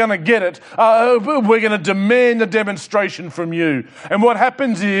of us are going to get it. We're going to demand a demonstration from you. And what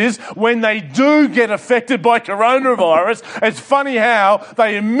happens is, when they do get affected by coronavirus, it's funny how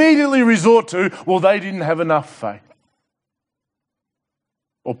they immediately resort to, well, they didn't have enough faith.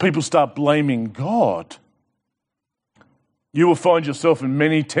 Or people start blaming God. You will find yourself in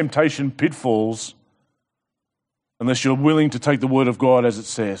many temptation pitfalls unless you're willing to take the Word of God as it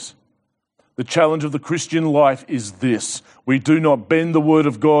says. The challenge of the Christian life is this: we do not bend the Word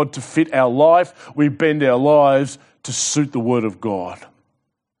of God to fit our life, we bend our lives to suit the Word of God.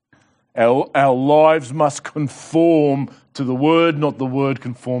 Our lives must conform to the Word, not the Word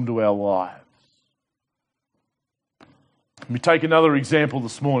conform to our lives. Let me take another example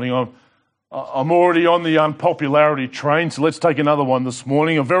this morning. I'm already on the unpopularity train, so let's take another one this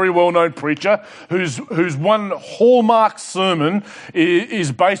morning. A very well-known preacher whose one hallmark sermon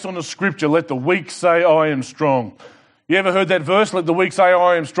is based on the scripture, "Let the weak say, I am strong." You ever heard that verse? Let the weak say,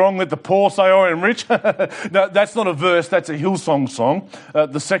 I am strong. Let the poor say, I am rich. No, that's not a verse. That's a Hillsong song.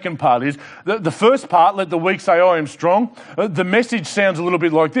 The second part is. The first part, let the weak say, I am strong. The message sounds a little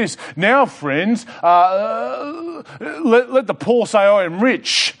bit like this. Now, friends, let the poor say, I am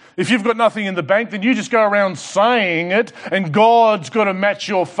rich. If you've got nothing in the bank, then you just go around saying it, and God's got to match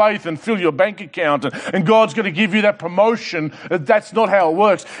your faith and fill your bank account, and God's got to give you that promotion. That's not how it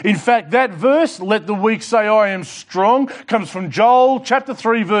works. In fact, that verse, let the weak say, I am strong, comes from Joel chapter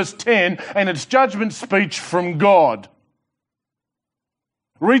 3, verse 10, and it's judgment speech from God.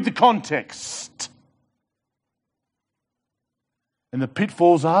 Read the context. And the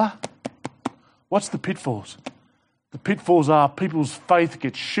pitfalls are? What's the pitfalls? The pitfalls are people's faith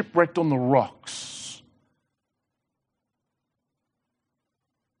gets shipwrecked on the rocks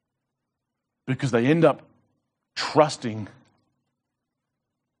because they end up trusting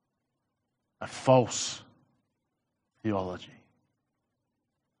a false theology.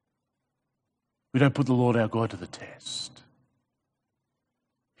 We don't put the Lord our God to the test.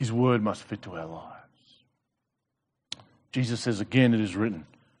 His word must fit to our lives. Jesus says again, it is written.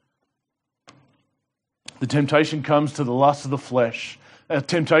 The temptation comes to the lust of the flesh.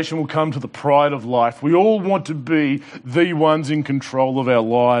 Temptation will come to the pride of life. We all want to be the ones in control of our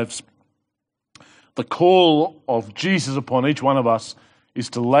lives. The call of Jesus upon each one of us is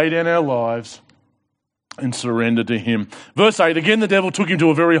to lay down our lives and surrender to him. Verse 8, again the devil took him to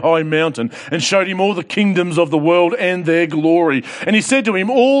a very high mountain and showed him all the kingdoms of the world and their glory. And he said to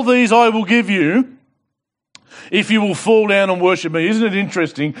him, all these I will give you, if you will fall down and worship me. Isn't it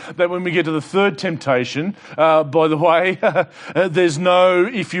interesting that when we get to the third temptation, by the way, there's no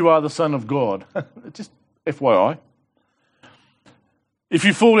if you are the Son of God. Just FYI. If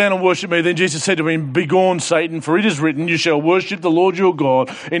you fall down and worship me, then Jesus said to him, begone, Satan, for it is written, you shall worship the Lord your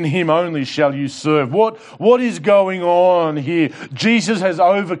God, and him only shall you serve. What is going on here? Jesus has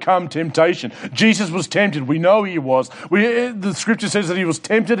overcome temptation. Jesus was tempted. We know he was. The scripture says that he was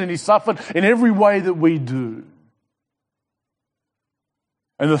tempted and he suffered in every way that we do.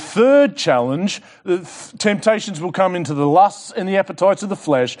 And the third challenge, temptations will come into the lusts and the appetites of the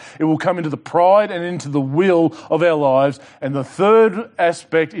flesh. It will come into the pride and into the will of our lives. And the third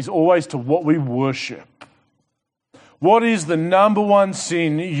aspect is always to what we worship. What is the number one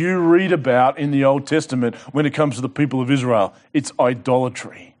sin you read about in the Old Testament when it comes to the people of Israel? It's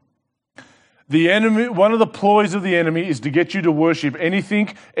idolatry. The enemy, one of the ploys of the enemy is to get you to worship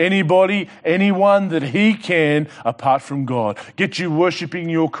anything, anybody, anyone that he can apart from God. Get you worshipping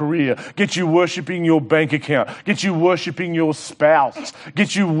your career. Get you worshipping your bank account. Get you worshipping your spouse.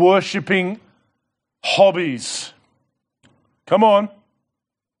 Get you worshipping hobbies. Come on.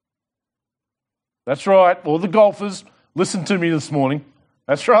 That's right. All the golfers, listen to me this morning.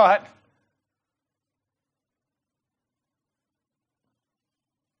 That's right.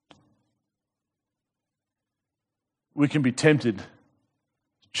 We can be tempted to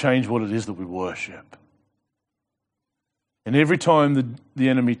change what it is that we worship. And every time the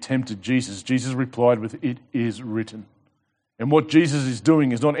enemy tempted Jesus, Jesus replied with, it is written. And what Jesus is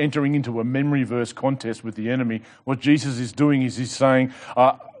doing is not entering into a memory verse contest with the enemy. What Jesus is doing is he's saying,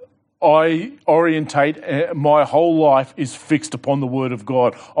 I orientate, my whole life is fixed upon the Word of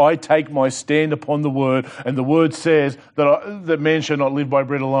God. I take my stand upon the Word, and the Word says that man shall not live by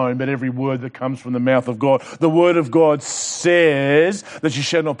bread alone, but every word that comes from the mouth of God. The Word of God says that you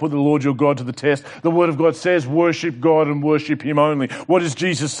shall not put the Lord your God to the test. The Word of God says worship God and worship him only. What is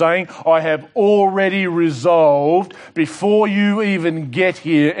Jesus saying? I have already resolved, before you even get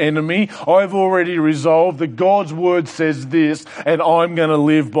here, enemy, I've already resolved that God's Word says this, and I'm going to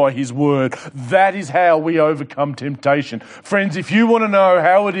live by his word. That is how we overcome temptation. Friends, if you want to know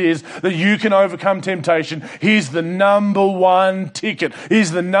how it is that you can overcome temptation, here's the number one ticket.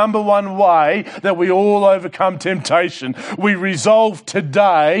 Here's the number one way that we all overcome temptation. We resolve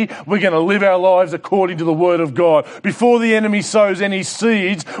today we're going to live our lives according to the Word of God. Before the enemy sows any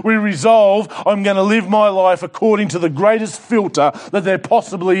seeds, we resolve I'm going to live my life according to the greatest filter that there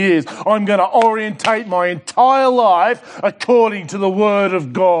possibly is. I'm going to orientate my entire life according to the Word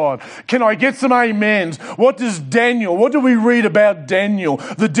of God. God? Can I get some amens? What do we read about Daniel,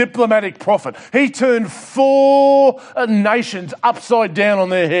 the diplomatic prophet? He turned 4 nations upside down on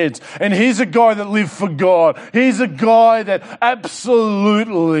their heads. And he's a guy that lived for God. He's a guy that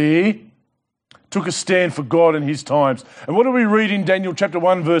absolutely took a stand for God in his times. And what do we read in Daniel chapter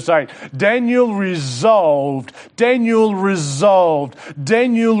 1 verse 8? Daniel resolved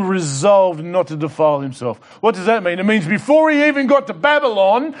not to defile himself. What does that mean? It means before he even got to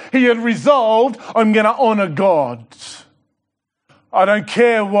Babylon, he had resolved, I'm going to honour God. I don't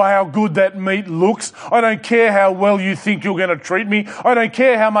care how good that meat looks. I don't care how well you think you're going to treat me. I don't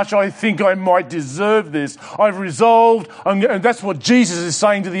care how much I think I might deserve this. I've resolved, and that's what Jesus is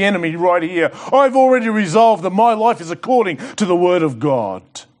saying to the enemy right here. I've already resolved that my life is according to the Word of God.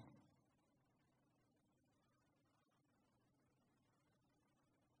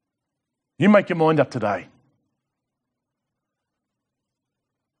 You make your mind up today.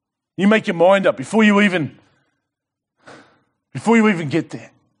 You make your mind up before you even get there.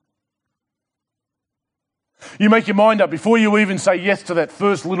 You make your mind up before you even say yes to that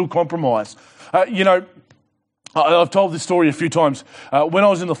first little compromise. I've told this story a few times. When I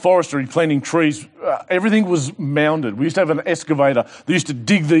was in the forestry planting trees, everything was mounded. We used to have an excavator that used to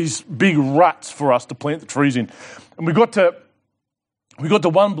dig these big ruts for us to plant the trees in. And we got to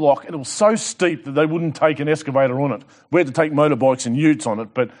one block, and it was so steep that they wouldn't take an excavator on it. We had to take motorbikes and utes on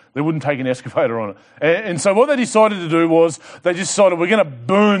it, but they wouldn't take an excavator on it. And so what they decided to do was they decided we're going to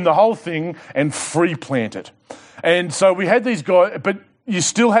burn the whole thing and free plant it. And so we had these guys, but you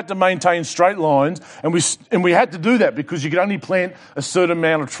still had to maintain straight lines, and we had to do that because you could only plant a certain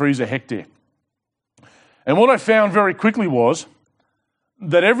amount of trees a hectare. And what I found very quickly was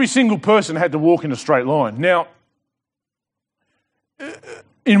that every single person had to walk in a straight line. Now,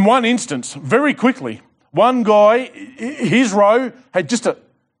 in one instance, very quickly, one guy, his row had just a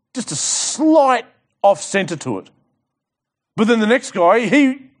slight off-centre to it. But then the next guy,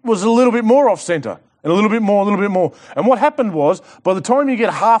 he was a little bit more off-centre, and a little bit more. And what happened was, by the time you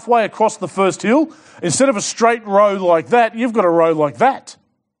get halfway across the first hill, instead of a straight row like that, you've got a row like that.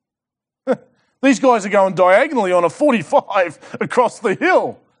 These guys are going diagonally on a 45 across the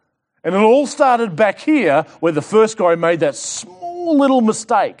hill. And it all started back here where the first guy made that small little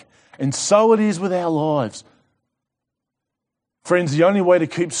mistake. And so it is with our lives. Friends, the only way to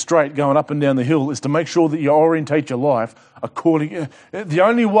keep straight going up and down the hill is to make sure that you orientate your life according. The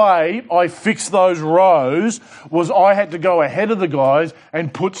only way I fixed those rows was I had to go ahead of the guys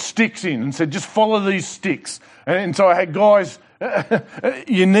and put sticks in and said, just follow these sticks. And so I had guys,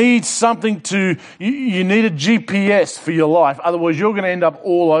 you need something you need a GPS for your life. Otherwise, you're going to end up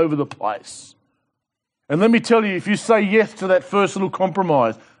all over the place. And let me tell you, if you say yes to that first little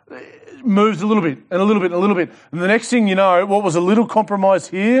compromise, it moves a little bit and a little bit and a little bit. And the next thing you know, what was a little compromise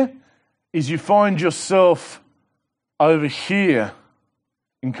here is you find yourself over here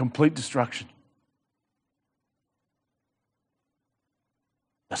in complete destruction.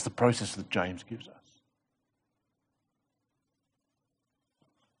 That's the process that James gives us.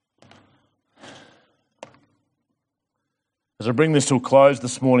 As I bring this to a close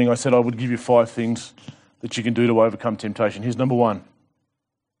this morning, I said I would give you 5 things that you can do to overcome temptation. Here's number 1.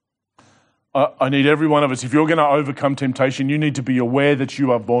 I need every one of us, if you're going to overcome temptation, you need to be aware that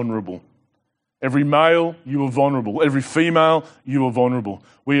you are vulnerable. Every male, you are vulnerable. Every female, you are vulnerable.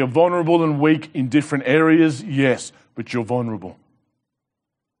 We are vulnerable and weak in different areas, yes, but you're vulnerable.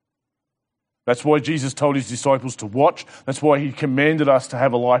 That's why Jesus told his disciples to watch. That's why he commanded us to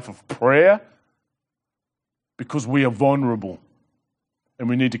have a life of prayer, because we are vulnerable and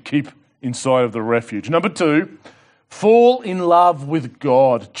we need to keep inside of the refuge. Number 2, fall in love with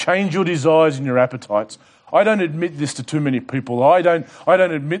God. Change your desires and your appetites. I don't admit this to too many people. I don't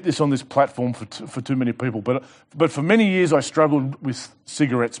admit this on this platform for too many people. But for many years I struggled with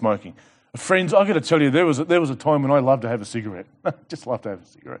cigarette smoking. Friends, I've got to tell you, there was a time when I loved to have a cigarette. Just loved to have a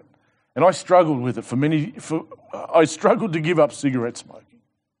cigarette. And I struggled with it I struggled to give up cigarette smoking.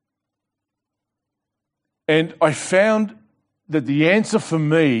 And I found that the answer for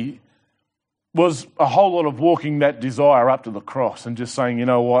me was a whole lot of walking that desire up to the cross and just saying, you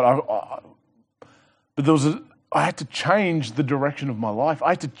know what, I had to change the direction of my life.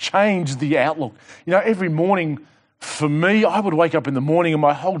 I had to change the outlook. You know, every morning for me, I would wake up in the morning and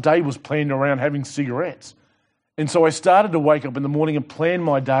my whole day was planned around having cigarettes. And so I started to wake up in the morning and plan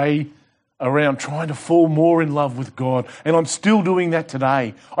my day around trying to fall more in love with God. And I'm still doing that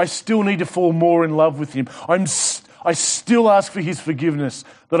today. I still need to fall more in love with him. I still ask for his forgiveness,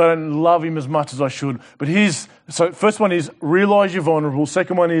 that I don't love him as much as I should. But so first one is realize you're vulnerable.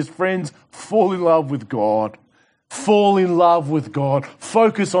 Second one is, friends, fall in love with God. Fall in love with God.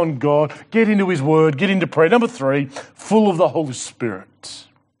 Focus on God. Get into His Word. Get into prayer. Number 3, full of the Holy Spirit.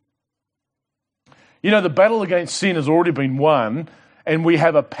 You know, the battle against sin has already been won, and we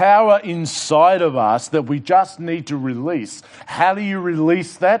have a power inside of us that we just need to release. How do you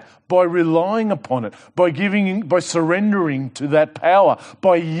release that? By relying upon it, by surrendering to that power,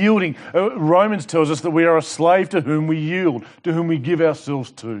 by yielding. Romans tells us that we are a slave to whom we yield, to whom we give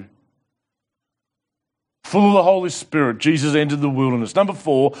ourselves to. Full of the Holy Spirit, Jesus entered the wilderness. Number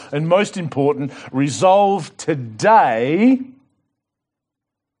 4, and most important, resolve today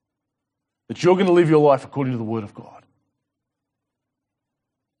that you're going to live your life according to the Word of God.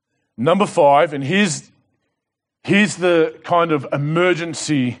 Number 5, and here's the kind of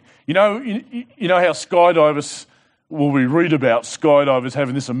emergency. You know how skydivers, we read about skydivers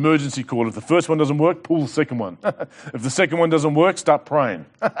having this emergency call. If the first one doesn't work, pull the second one. If the second one doesn't work, start praying.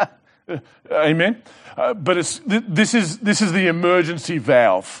 Amen. But this is the emergency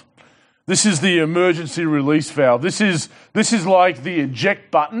valve. This is the emergency release valve. This is like the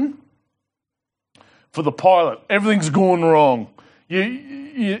eject button for the pilot. Everything's gone wrong.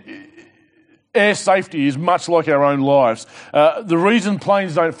 Air safety is much like our own lives. The reason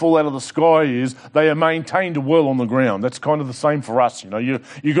planes don't fall out of the sky is they are maintained well on the ground. That's kind of the same for us.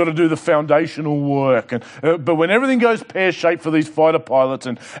 You got to do the foundational work. But when everything goes pear-shaped for these fighter pilots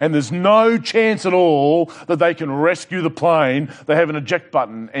and there's no chance at all that they can rescue the plane, they have an eject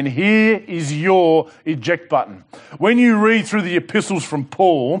button. And here is your eject button. When you read through the epistles from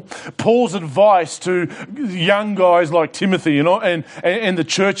Paul's advice to young guys like Timothy and the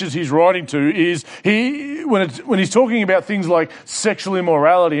churches he's writing to is when he's talking about things like sexual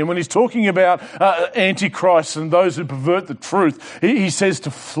immorality and when he's talking about antichrists and those who pervert the truth, he says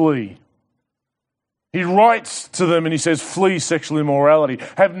to flee. He writes to them and he says, flee sexual immorality.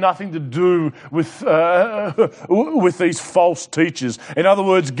 Have nothing to do with these false teachers. In other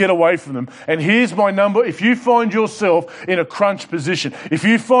words, get away from them. And here's my number. If you find yourself in a crunch position, if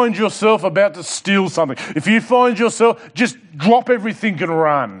you find yourself about to steal something, if you find yourself, just drop everything and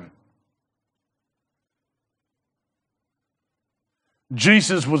run.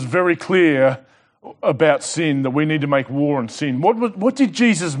 Jesus was very clear about sin, that we need to make war on sin. What did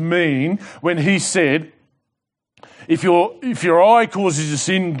Jesus mean when he said, if your eye causes you to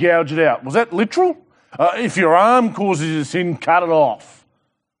sin, gouge it out? Was that literal? If your arm causes you to sin, cut it off.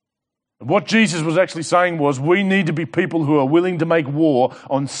 What Jesus was actually saying was we need to be people who are willing to make war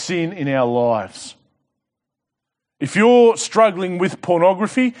on sin in our lives. If you're struggling with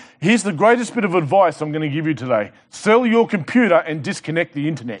pornography, here's the greatest bit of advice I'm going to give you today. Sell your computer and disconnect the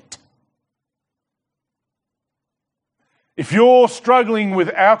internet. If you're struggling with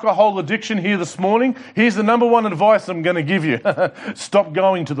alcohol addiction here this morning, here's the number 1 advice I'm going to give you. Stop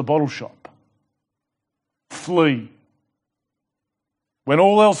going to the bottle shop. Flee. When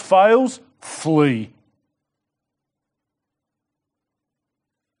all else fails, flee.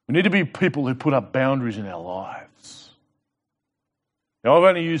 We need to be people who put up boundaries in our lives. Now, I've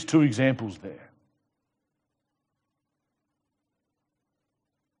only used 2 examples there.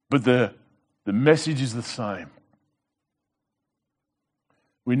 But the message is the same.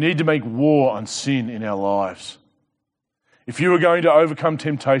 We need to make war on sin in our lives. If you are going to overcome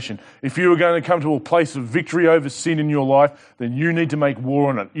temptation, if you are going to come to a place of victory over sin in your life, then you need to make war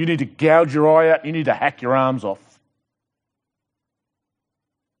on it. You need to gouge your eye out. You need to hack your arms off.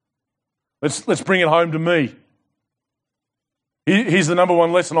 Let's bring it home to me. Here's the number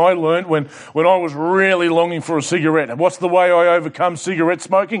 1 lesson I learned when I was really longing for a cigarette. And what's the way I overcome cigarette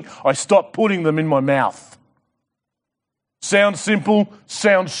smoking? I stopped putting them in my mouth. Sounds simple,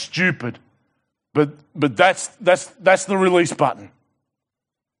 sounds stupid. But that's the release button.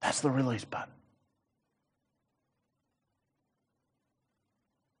 That's the release button.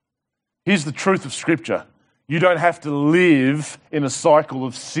 Here's the truth of Scripture. You don't have to live in a cycle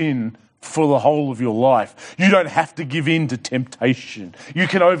of sin for the whole of your life. You don't have to give in to temptation. You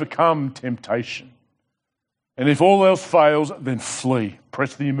can overcome temptation. And if all else fails, then flee.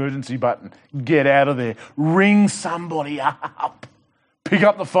 Press the emergency button. Get out of there. Ring somebody up. Pick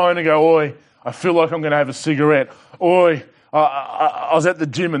up the phone and go, oi, I feel like I'm going to have a cigarette. Oi, I was at the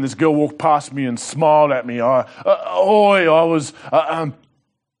gym and this girl walked past me and smiled at me. I was,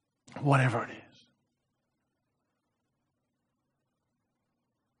 whatever it is.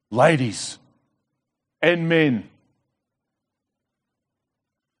 Ladies and men,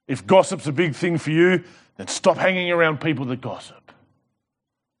 if gossip's a big thing for you, then stop hanging around people that gossip.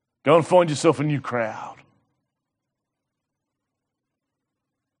 Go and find yourself a new crowd.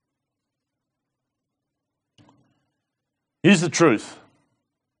 Here's the truth.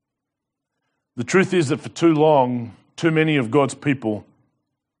 The truth is that for too long, too many of God's people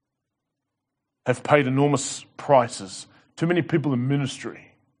have paid enormous prices. Too many people in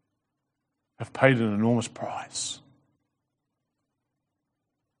ministry have paid an enormous price.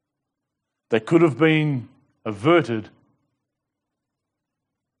 They could have been averted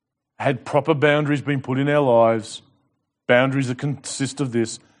had proper boundaries been put in our lives, boundaries that consist of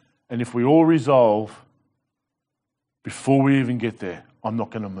this, and if we all resolve, before we even get there, I'm not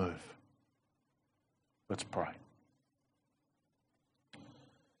going to move. Let's pray.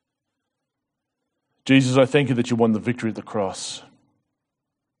 Jesus, I thank you that you won the victory at the cross.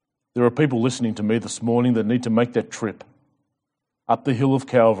 There are people listening to me this morning that need to make that trip up the hill of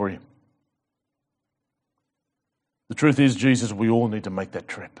Calvary. The truth is, Jesus, we all need to make that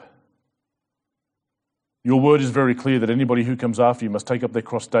trip. Your word is very clear that anybody who comes after you must take up their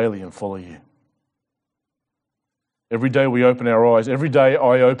cross daily and follow you. Every day we open our eyes. Every day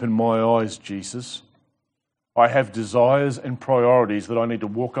I open my eyes, Jesus. I have desires and priorities that I need to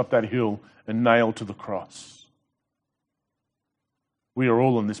walk up that hill and nail to the cross. We are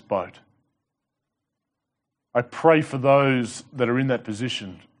all in this boat. I pray for those that are in that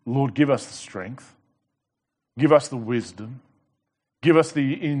position. Lord, give us the strength. Give us the wisdom. Give us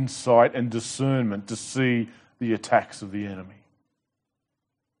the insight and discernment to see the attacks of the enemy.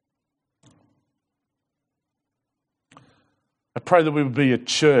 I pray that we would be a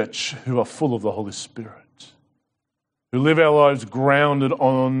church who are full of the Holy Spirit, who live our lives grounded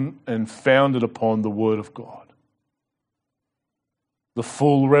on and founded upon the Word of God. The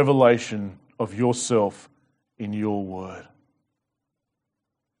full revelation of yourself in your Word.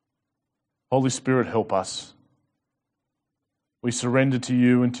 Holy Spirit, help us. We surrender to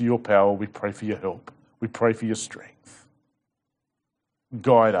you and to your power. We pray for your help. We pray for your strength.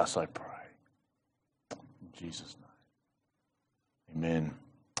 Guide us, I pray. In Jesus' name. Amen.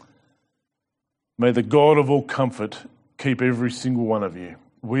 May the God of all comfort keep every single one of you.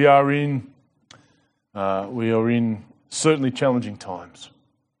 We are in certainly challenging times.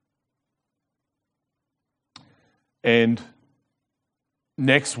 And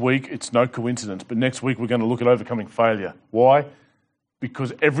next week, it's no coincidence, but next week we're going to look at overcoming failure. Why?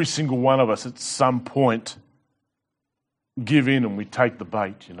 Because every single one of us at some point give in and we take the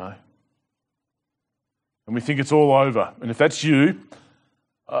bait, you know. And we think it's all over. And if that's you,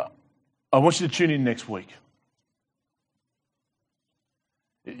 I want you to tune in next week.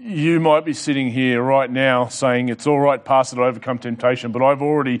 You might be sitting here right now saying, it's all right, Pastor, to overcome temptation, but I've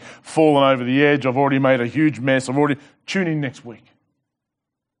already fallen over the edge. I've already made a huge mess. Tune in next week.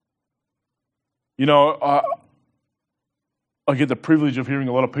 You know, I get the privilege of hearing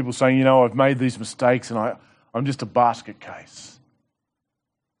a lot of people saying, you know, I've made these mistakes and I'm just a basket case.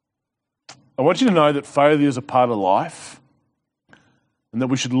 I want you to know that failure is a part of life and that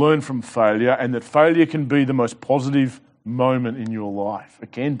we should learn from failure and that failure can be the most positive moment in your life.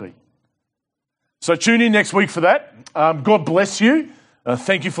 It can be. So tune in next week for that. God bless you.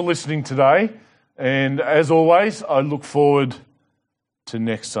 Thank you for listening today. And as always, I look forward to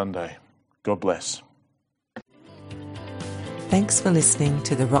next Sunday. God bless. Thanks for listening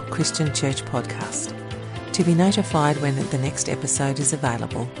to the Rock Christian Church podcast. To be notified when the next episode is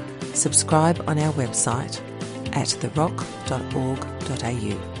available, subscribe on our website at therock.org.au.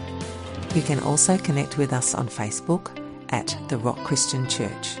 You can also connect with us on Facebook at The Rock Christian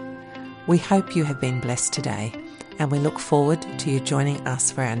Church. We hope you have been blessed today, and we look forward to you joining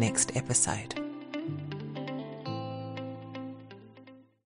us for our next episode.